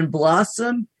grow, even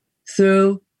blossom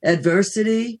through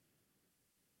adversity,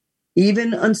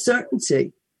 even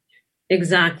uncertainty.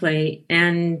 Exactly.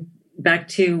 And back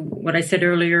to what I said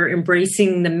earlier,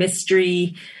 embracing the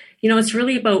mystery, it's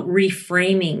really about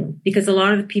reframing, because a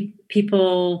lot of the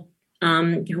people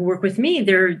who work with me,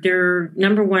 their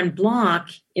number one block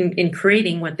in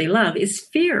creating what they love is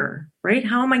fear, right?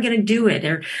 How am I going to do it?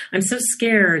 Or I'm so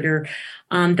scared, or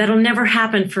that'll never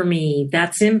happen for me.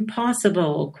 That's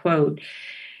impossible, quote.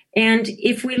 And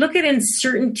if we look at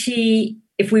uncertainty,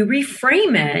 if we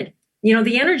reframe it,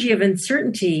 the energy of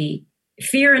uncertainty,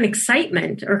 fear and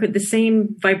excitement are the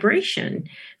same vibration.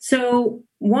 So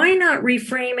why not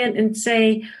reframe it and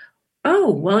say,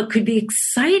 oh, well, it could be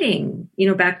exciting,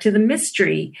 back to the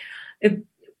mystery.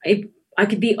 I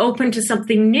could be open to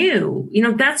something new.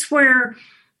 That's where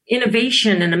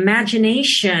innovation and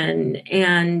imagination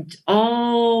and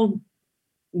all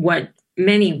what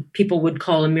many people would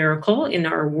call a miracle in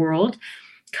our world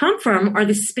come from, are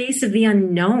the space of the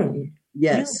unknown.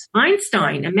 Yes.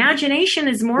 Einstein, imagination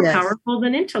is more powerful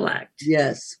than intellect.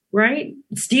 Yes. Right?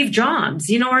 Steve Jobs,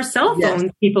 our cell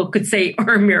phones, people could say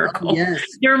are a miracle. Yes.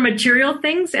 There are material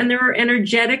things and there are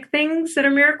energetic things that are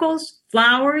miracles,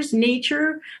 flowers,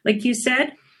 nature, like you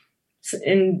said.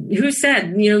 And who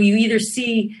said, you either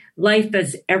see life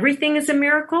as everything is a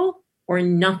miracle or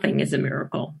nothing is a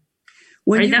miracle.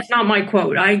 Right? That's not my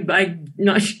quote. I'm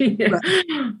not sure. Right.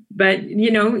 But,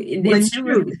 it's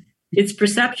true. It's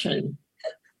perception.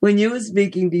 When you were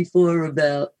speaking before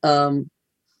about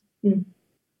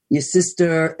your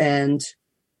sister and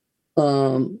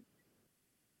I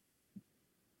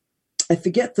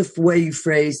forget the way you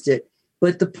phrased it,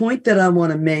 but the point that I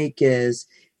want to make is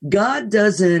God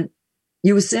doesn't,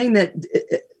 you were saying that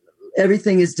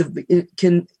everything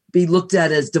can be looked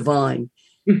at as divine.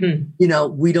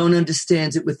 Mm-hmm. We don't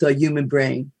understand it with our human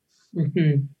brain.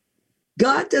 Mm-hmm.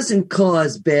 God doesn't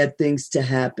cause bad things to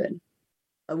happen.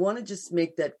 I want to just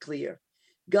make that clear.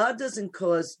 God doesn't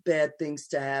cause bad things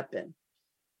to happen.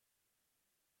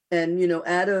 And,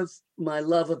 out of my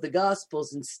love of the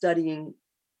Gospels and studying,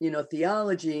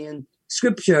 theology and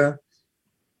scripture,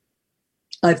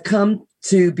 I've come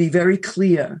to be very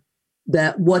clear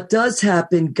that what does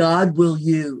happen, God will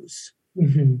use.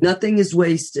 Mm-hmm. Nothing is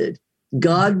wasted.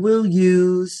 God will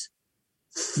use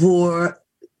for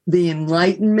the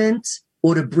enlightenment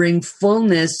or to bring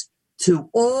fullness to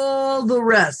all the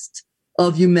rest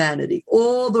of humanity,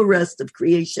 all the rest of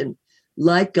creation,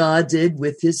 like God did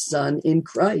with his son in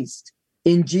Christ,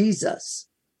 in Jesus.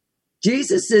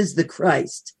 Jesus is the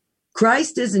Christ.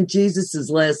 Christ isn't Jesus's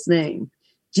last name.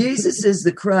 Jesus is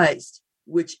the Christ,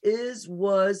 which is,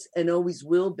 was, and always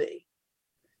will be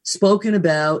spoken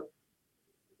about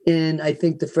in, I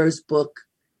think, the first book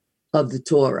of the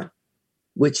Torah,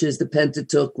 which is the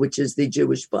Pentateuch, which is the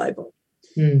Jewish Bible.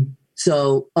 Mm.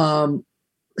 So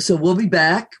we'll be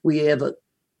back. We have a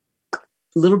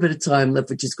little bit of time left,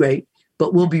 which is great,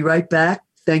 but we'll be right back.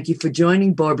 Thank you for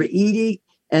joining Barbara Eady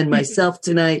and myself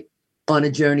tonight on a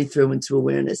journey through into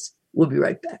awareness. We'll be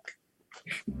right back.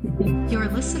 You're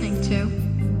listening to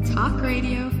Talk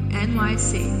Radio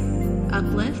NYC.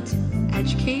 Uplift,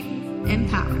 educate,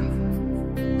 empower.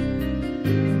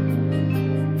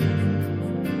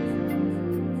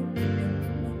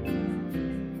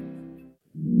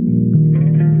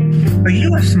 Are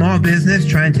you a small business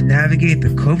trying to navigate the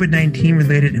COVID-19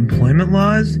 related employment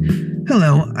laws?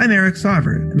 Hello, I'm Eric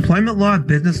Sauver, employment law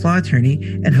business law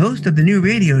attorney and host of the new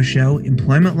radio show,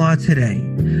 Employment Law Today.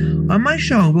 On my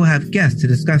show, we'll have guests to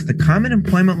discuss the common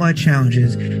employment law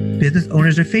challenges business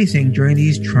owners are facing during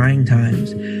these trying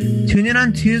times. Tune in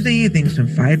on Tuesday evenings from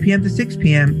 5 p.m. to 6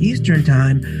 p.m. Eastern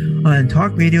Time on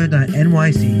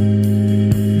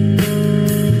talkradio.nyc.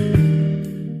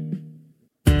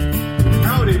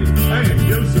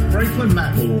 Franklin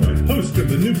McElroy, host of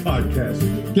the new podcast,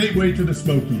 Gateway to the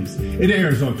Smokies. It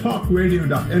airs on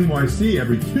talkradio.nyc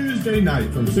every Tuesday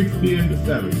night from 6 p.m. to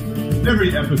 7.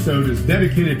 Every episode is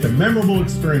dedicated to memorable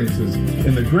experiences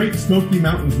in the Great Smoky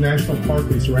Mountains National Park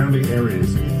and surrounding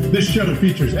areas. This show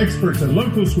features experts and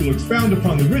locals who will expound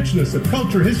upon the richness of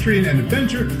culture, history, and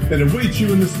adventure that awaits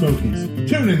you in the Smokies.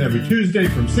 Tune in every Tuesday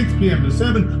from 6 p.m. to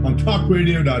 7 on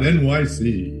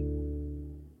talkradio.nyc.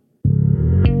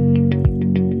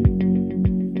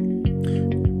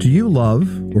 Do you love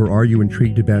or are you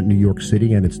intrigued about New York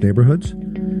City and its neighborhoods?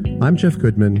 I'm Jeff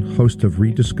Goodman, host of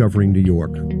Rediscovering New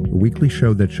York, a weekly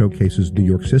show that showcases New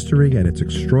York's history and its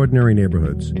extraordinary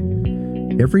neighborhoods.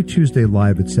 Every Tuesday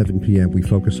live at 7 p.m., we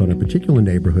focus on a particular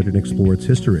neighborhood and explore its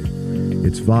history,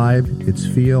 its vibe, its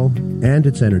feel, and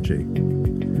its energy.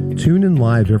 Tune in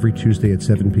live every Tuesday at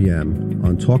 7 p.m.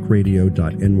 on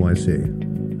talkradio.nyc.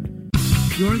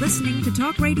 You're listening to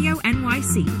Talk Radio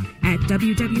NYC at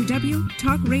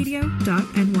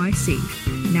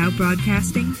www.talkradio.nyc. Now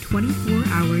broadcasting 24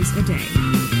 hours a day.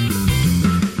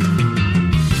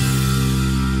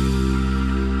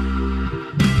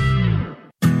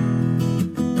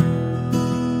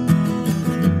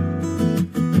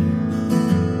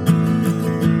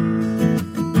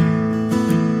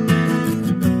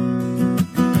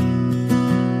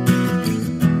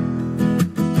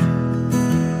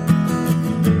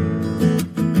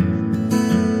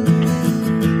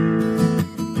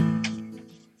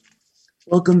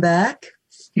 Welcome back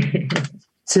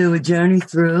to A Journey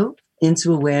Through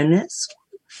Into Awareness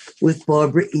with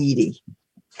Barbara Eadie.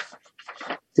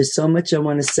 There's so much I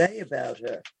want to say about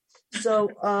her. So,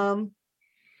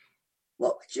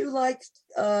 what would you like?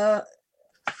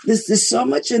 There's so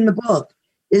much in the book.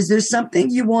 Is there something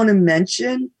you want to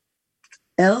mention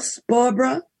else,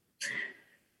 Barbara?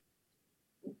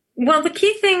 Well, the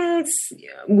key things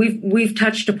we've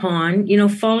touched upon,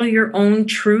 follow your own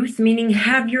truth, meaning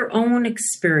have your own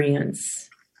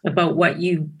experience about what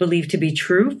you believe to be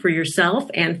true for yourself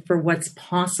and for what's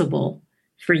possible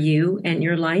for you and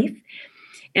your life.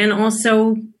 And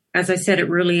also, as I said, it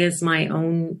really is my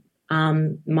own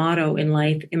motto in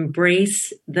life: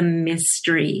 embrace the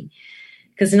mystery.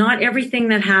 Because not everything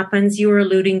that happens, you were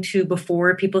alluding to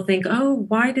before, people think, oh,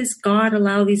 why does God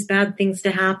allow these bad things to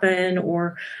happen?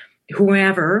 Or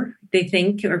whoever they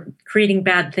think are creating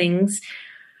bad things.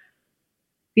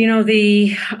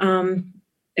 Again,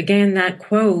 that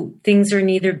quote, things are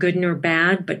neither good nor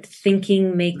bad, but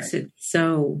thinking makes it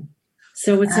so.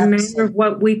 So it's a matter of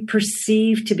what we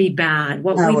perceive to be bad,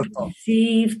 what we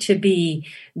perceive to be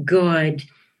good.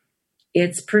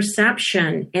 It's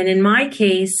perception. And in my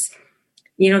case,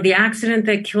 the accident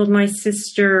that killed my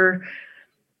sister,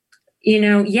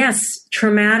 yes,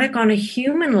 traumatic on a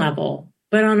human level,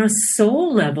 but on a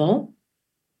soul level,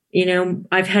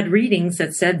 I've had readings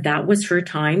that said that was her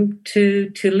time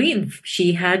to leave.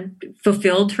 She had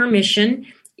fulfilled her mission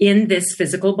in this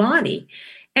physical body.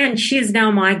 And she is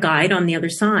now my guide on the other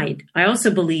side. I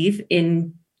also believe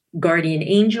in guardian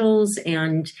angels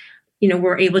and,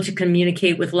 we're able to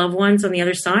communicate with loved ones on the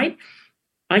other side.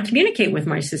 I communicate with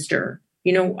my sister.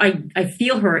 I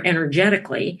feel her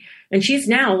energetically, and she's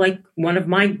now like one of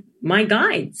my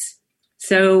guides.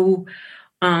 So,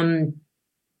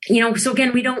 so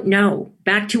again, we don't know.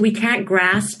 Back to, we can't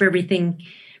grasp everything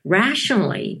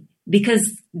rationally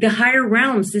because the higher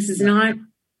realms, this is not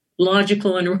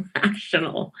logical and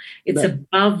rational. It's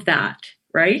above that,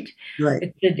 right?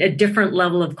 Right. It's a different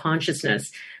level of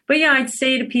consciousness. But yeah, I'd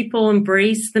say to people,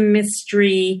 embrace the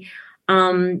mystery,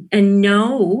 and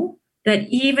know that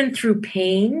even through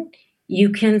pain,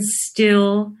 you can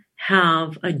still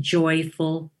have a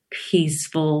joyful,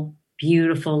 peaceful,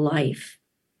 beautiful life.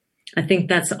 I think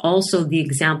that's also the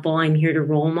example I'm here to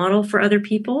role model for other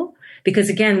people. Because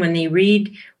again, when they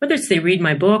read, whether it's they read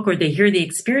my book or they hear the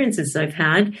experiences I've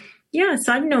had, yes,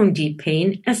 I've known deep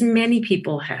pain, as many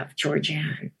people have,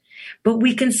 Georgianne. But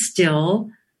we can still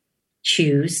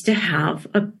choose to have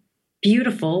a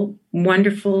beautiful,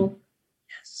 wonderful,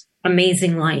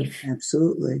 amazing life.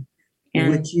 Absolutely. And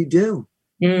which you do.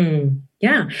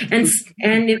 Yeah. And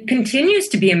it continues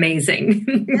to be amazing.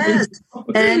 Yes.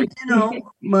 And,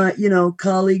 my,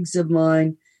 colleagues of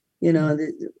mine,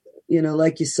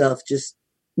 like yourself, just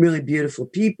really beautiful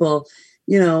people,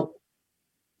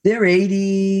 they're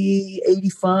 80,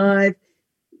 85.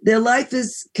 Their life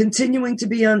is continuing to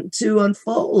be to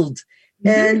unfold.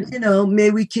 And,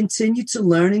 may we continue to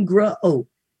learn and grow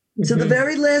to the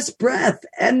very last breath,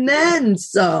 and then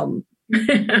some.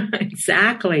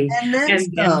 Exactly. And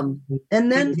then some.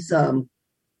 And then some.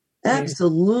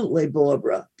 Absolutely,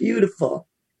 Barbara. Beautiful.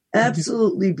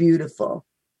 Absolutely beautiful.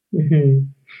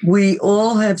 We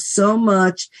all have so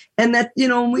much. And that,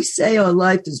 when we say our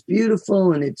life is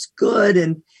beautiful and it's good,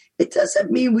 and it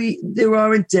doesn't mean there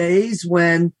aren't days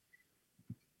when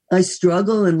I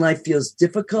struggle and life feels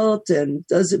difficult, and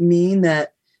doesn't mean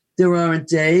that there aren't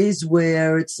days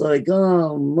where it's like,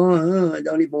 oh, I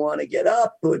don't even want to get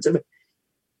up.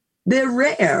 They're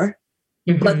rare,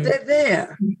 but they're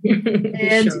there.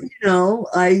 And, sure.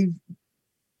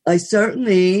 I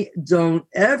certainly don't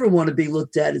ever want to be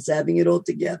looked at as having it all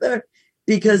together,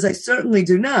 because I certainly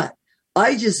do not.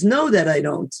 I just know that I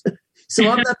don't. So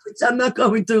I'm not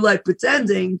going through life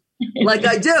pretending like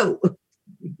I do.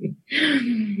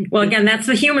 Well, again, that's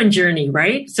the human journey,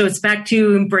 right? So it's back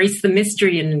to embrace the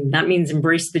mystery, and that means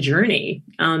embrace the journey.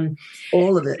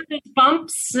 All of it.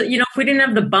 Bumps, if we didn't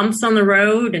have the bumps on the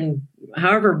road, and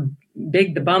however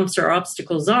big the bumps or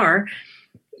obstacles are,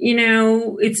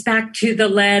 it's back to the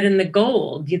lead and the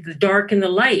gold, the dark and the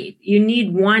light. You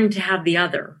need one to have the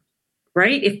other,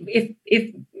 right?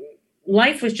 If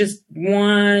life was just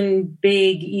one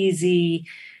big, easy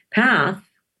path,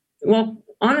 well,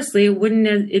 honestly, it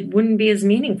wouldn't be as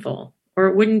meaningful, or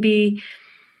it wouldn't be,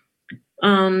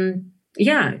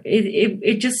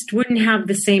 it just wouldn't have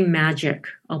the same magic.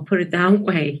 I'll put it that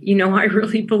way. I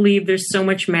really believe there's so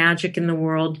much magic in the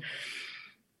world.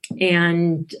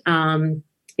 And,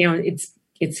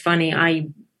 it's funny.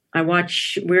 I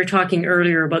watch, we were talking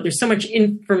earlier about there's so much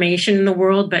information in the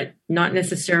world, but not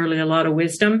necessarily a lot of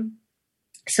wisdom.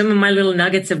 some of my little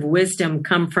nuggets of wisdom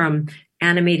come from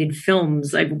animated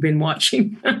films I've been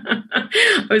watching.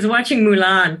 I was watching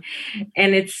Mulan,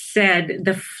 and it said,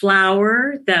 the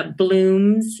flower that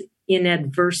blooms in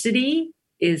adversity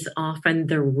is often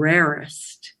the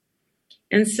rarest.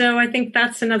 And so I think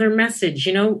that's another message,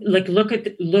 like look at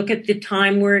the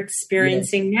time we're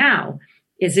experiencing now.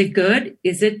 Is it good?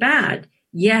 Is it bad?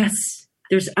 Yes,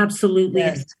 there's absolutely.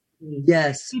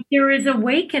 Yes. But there is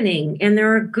awakening, and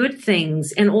there are good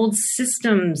things, and old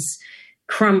systems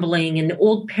crumbling, and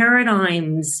old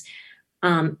paradigms,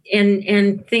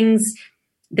 and things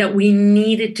that we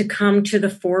needed to come to the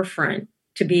forefront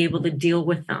to be able to deal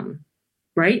with them,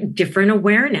 right? Different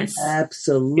awareness.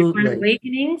 Absolutely. Different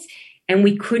awakenings, and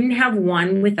we couldn't have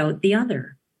one without the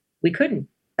other. We couldn't.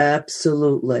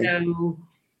 Absolutely. So,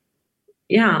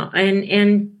 yeah,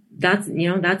 and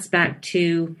that's back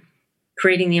to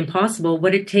creating the impossible,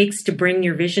 what it takes to bring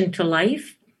your vision to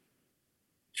life.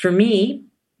 For me,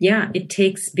 it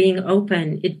takes being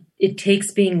open. It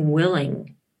takes being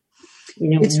willing.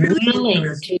 It's really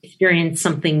willing to experience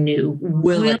something new.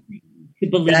 Willing to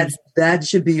believe. That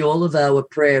should be all of our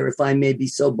prayer, if I may be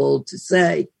so bold to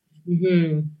say.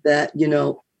 That,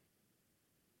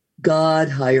 God,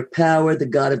 higher power, the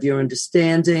God of your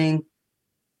understanding,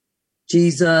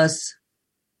 Jesus,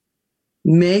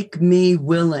 make me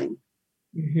willing.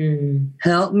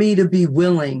 Help me to be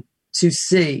willing to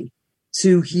see,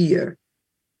 to hear,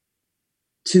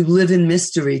 to live in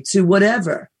mystery, to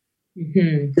whatever.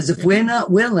 Because if we're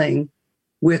not willing,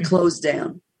 we're closed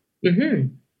down.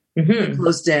 We're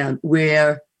closed down.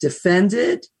 We're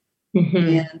defended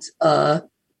and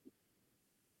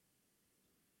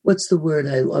what's the word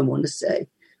I want to say?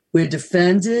 We're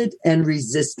defended and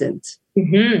resistant.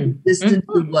 Resistant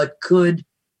to what could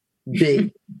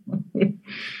be.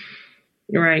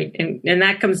 Right. And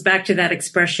that comes back to that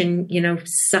expression,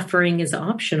 suffering is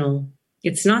optional.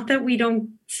 It's not that we don't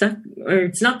suffer, or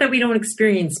it's not that we don't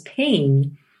experience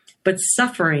pain, but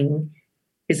suffering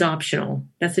is optional.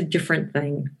 That's a different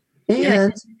thing.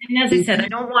 And as I said, I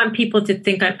don't want people to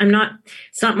think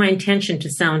it's not my intention to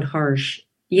sound harsh.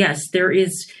 Yes, there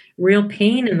is real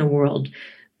pain in the world,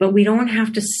 but we don't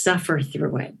have to suffer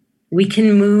through it. We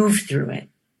can move through it.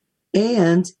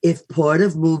 And if part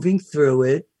of moving through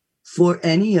it for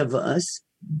any of us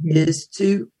is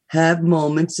to have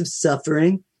moments of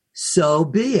suffering, so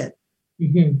be it.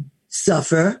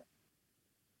 Suffer.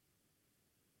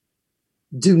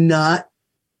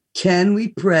 Can we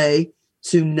pray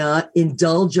to not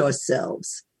indulge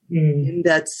ourselves in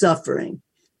that suffering?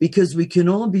 Because we can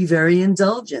all be very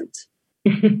indulgent.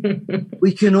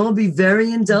 We can all be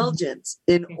very indulgent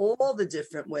in all the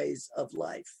different ways of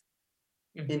life.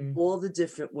 In all the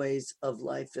different ways of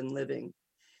life and living.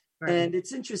 Right. And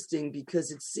it's interesting because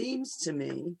it seems to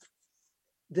me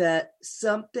that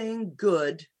something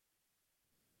good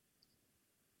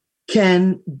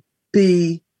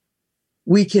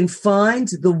we can find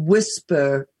the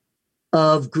whisper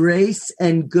of grace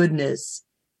and goodness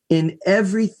in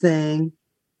everything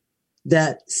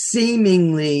that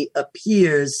seemingly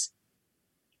appears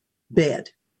bad.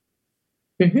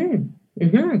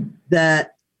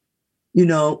 That,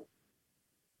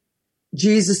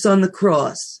 Jesus on the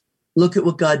cross, look at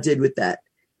what God did with that.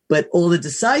 But all the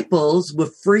disciples were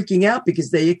freaking out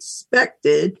because they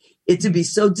expected it to be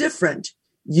so different.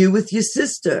 You with your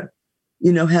sister,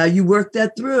 how you worked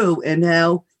that through, and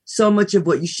how so much of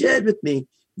what you shared with me,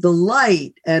 the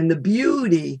light and the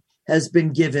beauty has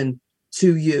been given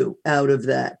to you out of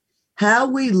that. How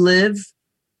we live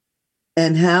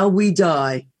and how we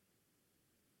die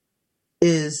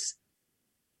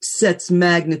sets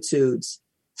magnitudes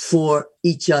for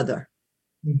each other.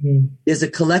 There's a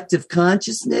collective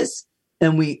consciousness,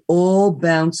 and we all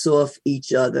bounce off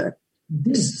each other.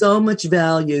 There's so much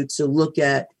value to look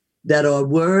at that our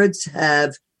words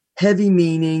have heavy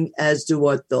meaning, as do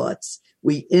our thoughts.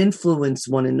 We influence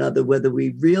one another, whether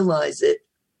we realize it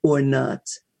or not.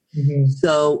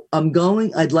 So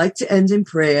I'd like to end in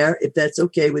prayer, if that's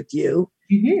okay with you.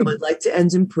 So I'd like to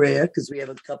end in prayer because we have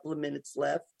a couple of minutes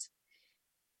left.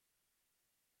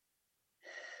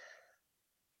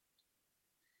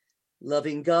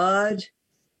 Loving God,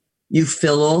 you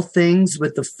fill all things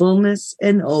with the fullness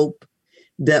and hope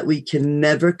that we can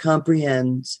never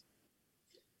comprehend.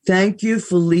 Thank you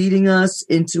for leading us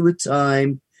into a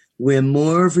time where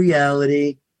more of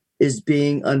reality is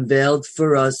being unveiled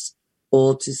for us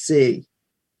all to see.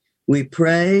 We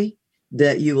pray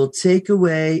that you will take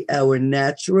away our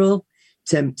natural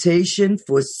temptation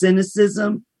for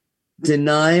cynicism,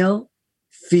 denial,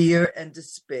 fear, and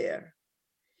despair.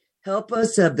 Help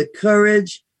us have the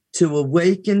courage to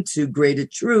awaken to greater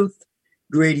truth,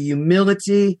 greater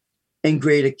humility, and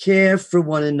greater care for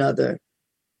one another.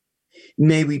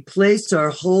 May we place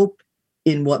our hope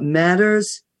in what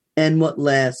matters and what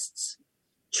lasts,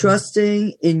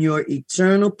 trusting in your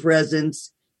eternal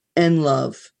presence and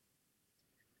love.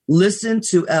 Listen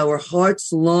to our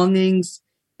heart's longings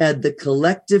at the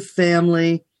collective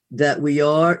family that we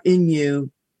are in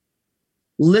you.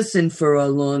 Listen for our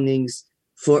longings,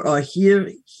 for our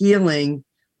healing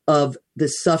of the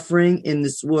suffering in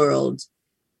this world,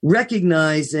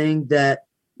 recognizing that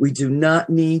we do not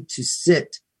need to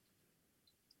sit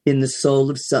in the soul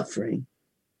of suffering.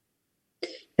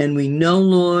 And we know,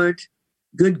 Lord,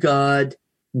 good God,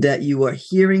 that you are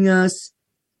hearing us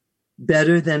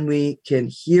better than we can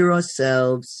hear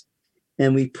ourselves.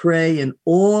 And we pray in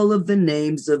all of the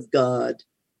names of God.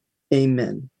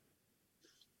 Amen.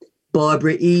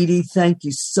 Barbara Eady, thank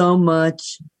you so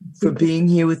much for being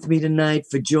here with me tonight,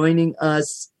 for joining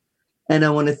us. And I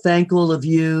want to thank all of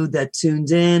you that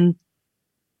tuned in.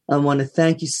 I want to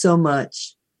thank you so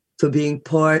much for being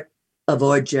part of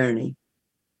our journey.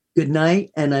 Good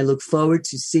night, and I look forward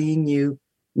to seeing you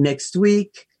next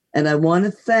week. And I want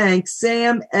to thank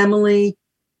Sam, Emily,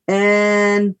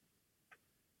 and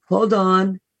hold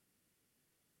on,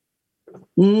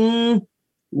 Wilvin,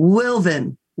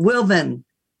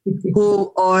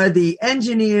 who are the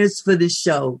engineers for this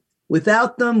show.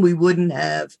 Without them, we wouldn't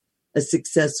have a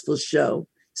successful show.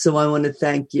 So I want to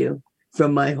thank you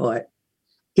from my heart.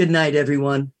 Good night,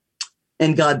 everyone,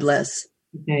 and God bless.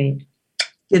 Good night.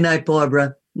 Good night,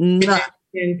 Barbara. Mwah.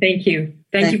 And thank you.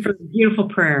 Thank you for the beautiful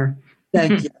prayer.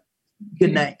 Thank you.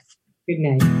 Good night. Good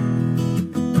night.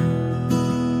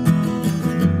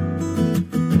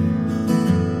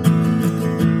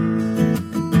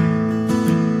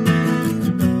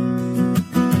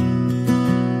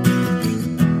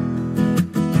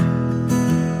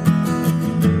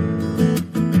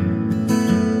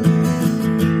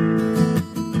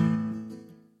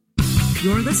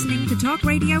 You're listening to Talk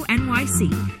Radio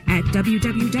NYC at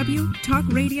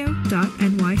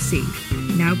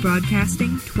www.talkradio.nyc. Now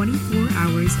broadcasting 24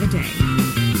 hours a day.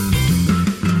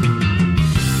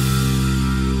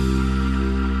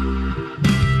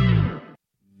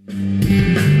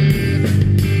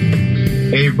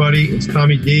 Hey everybody, it's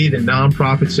Tommy D, the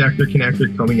Nonprofit Sector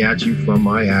Connector, coming at you from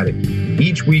my attic.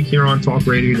 Each week here on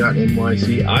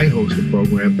TalkRadio.nyc, I host the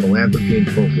program Philanthropy in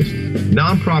Focus.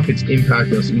 Nonprofits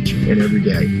impact us each and every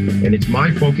day, and it's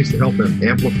my focus to help them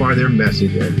amplify their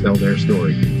message and tell their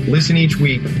story. Listen each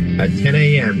week at 10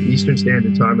 a.m. Eastern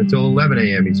Standard Time until 11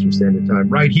 a.m. Eastern Standard Time,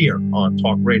 right here on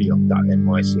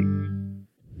TalkRadio.nyc.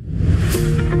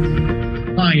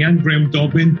 Hi, I'm Graham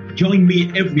Dobbin. Join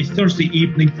me every Thursday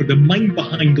evening for the Mind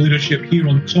Behind Leadership here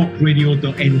on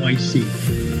TalkRadio.nyc.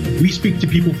 We speak to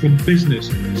people from business,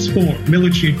 sport,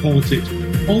 military and politics,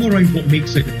 all around what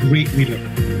makes a great leader.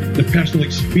 The personal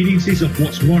experiences of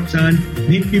what's worked and,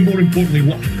 maybe more importantly,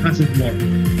 what hasn't worked.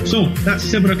 So, that's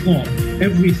 7 o'clock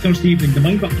every Thursday evening, the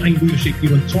Mind Behind Leadership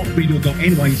here on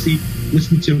TalkRadio.nyc.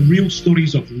 Listen to real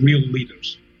stories of real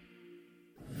leaders.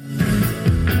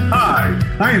 Hi,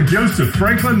 I am Joseph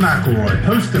Franklin McElroy,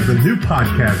 host of the new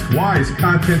podcast, Wise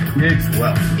Content Creates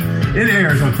Wealth. It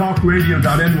airs on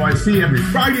talkradio.nyc every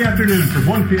Friday afternoon from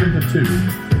 1 p.m. to 2.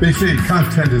 They say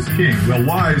content is king. Well,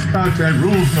 wise content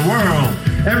rules the world.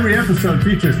 Every episode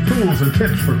features tools and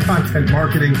tips for content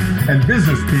marketing and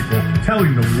business people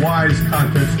telling the wise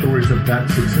content stories of that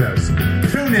success.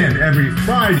 Tune in every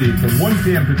Friday from 1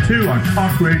 p.m. to 2 on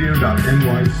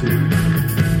talkradio.nyc.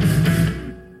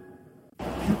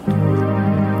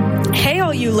 Hey,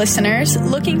 all you listeners,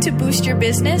 looking to boost your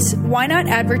business? Why not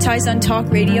advertise on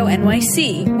Talk Radio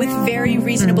NYC with very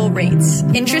reasonable rates?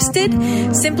 Interested?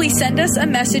 Simply send us a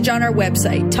message on our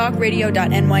website,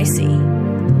 talkradio.nyc.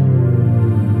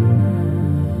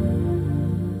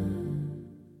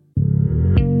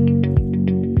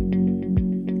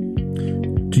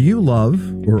 Do you love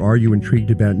or are you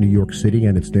intrigued about New York City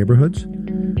and its neighborhoods?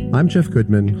 I'm Jeff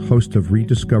Goodman, host of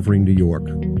Rediscovering New York,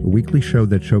 a weekly show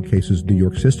that showcases New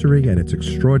York's history and its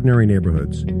extraordinary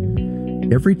neighborhoods.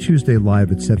 Every Tuesday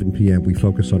live at 7 p.m., we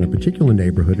focus on a particular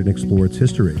neighborhood and explore its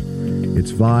history,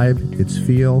 its vibe, its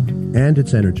feel, and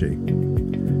its energy.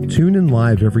 Tune in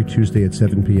live every Tuesday at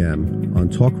 7 p.m. on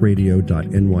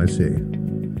talkradio.nyc.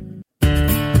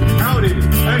 Howdy,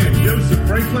 I am Joseph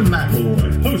Franklin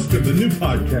McElroy, host of the new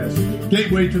podcast,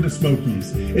 Gateway to the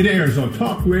Smokies. It airs on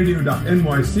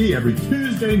talkradio.nyc every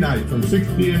Tuesday night from 6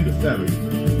 p.m. to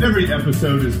 7. Every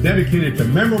episode is dedicated to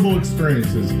memorable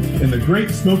experiences in the Great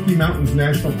Smoky Mountains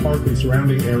National Park and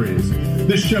surrounding areas.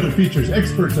 This show features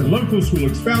experts and locals who will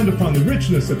expound upon the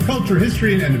richness of culture,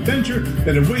 history, and adventure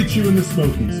that awaits you in the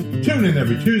Smokies. Tune in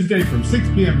every Tuesday from 6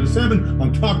 p.m. to 7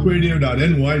 on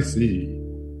talkradio.nyc.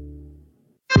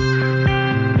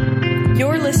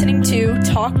 You're listening to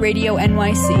Talk Radio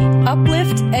NYC.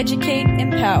 Uplift, educate,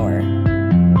 empower.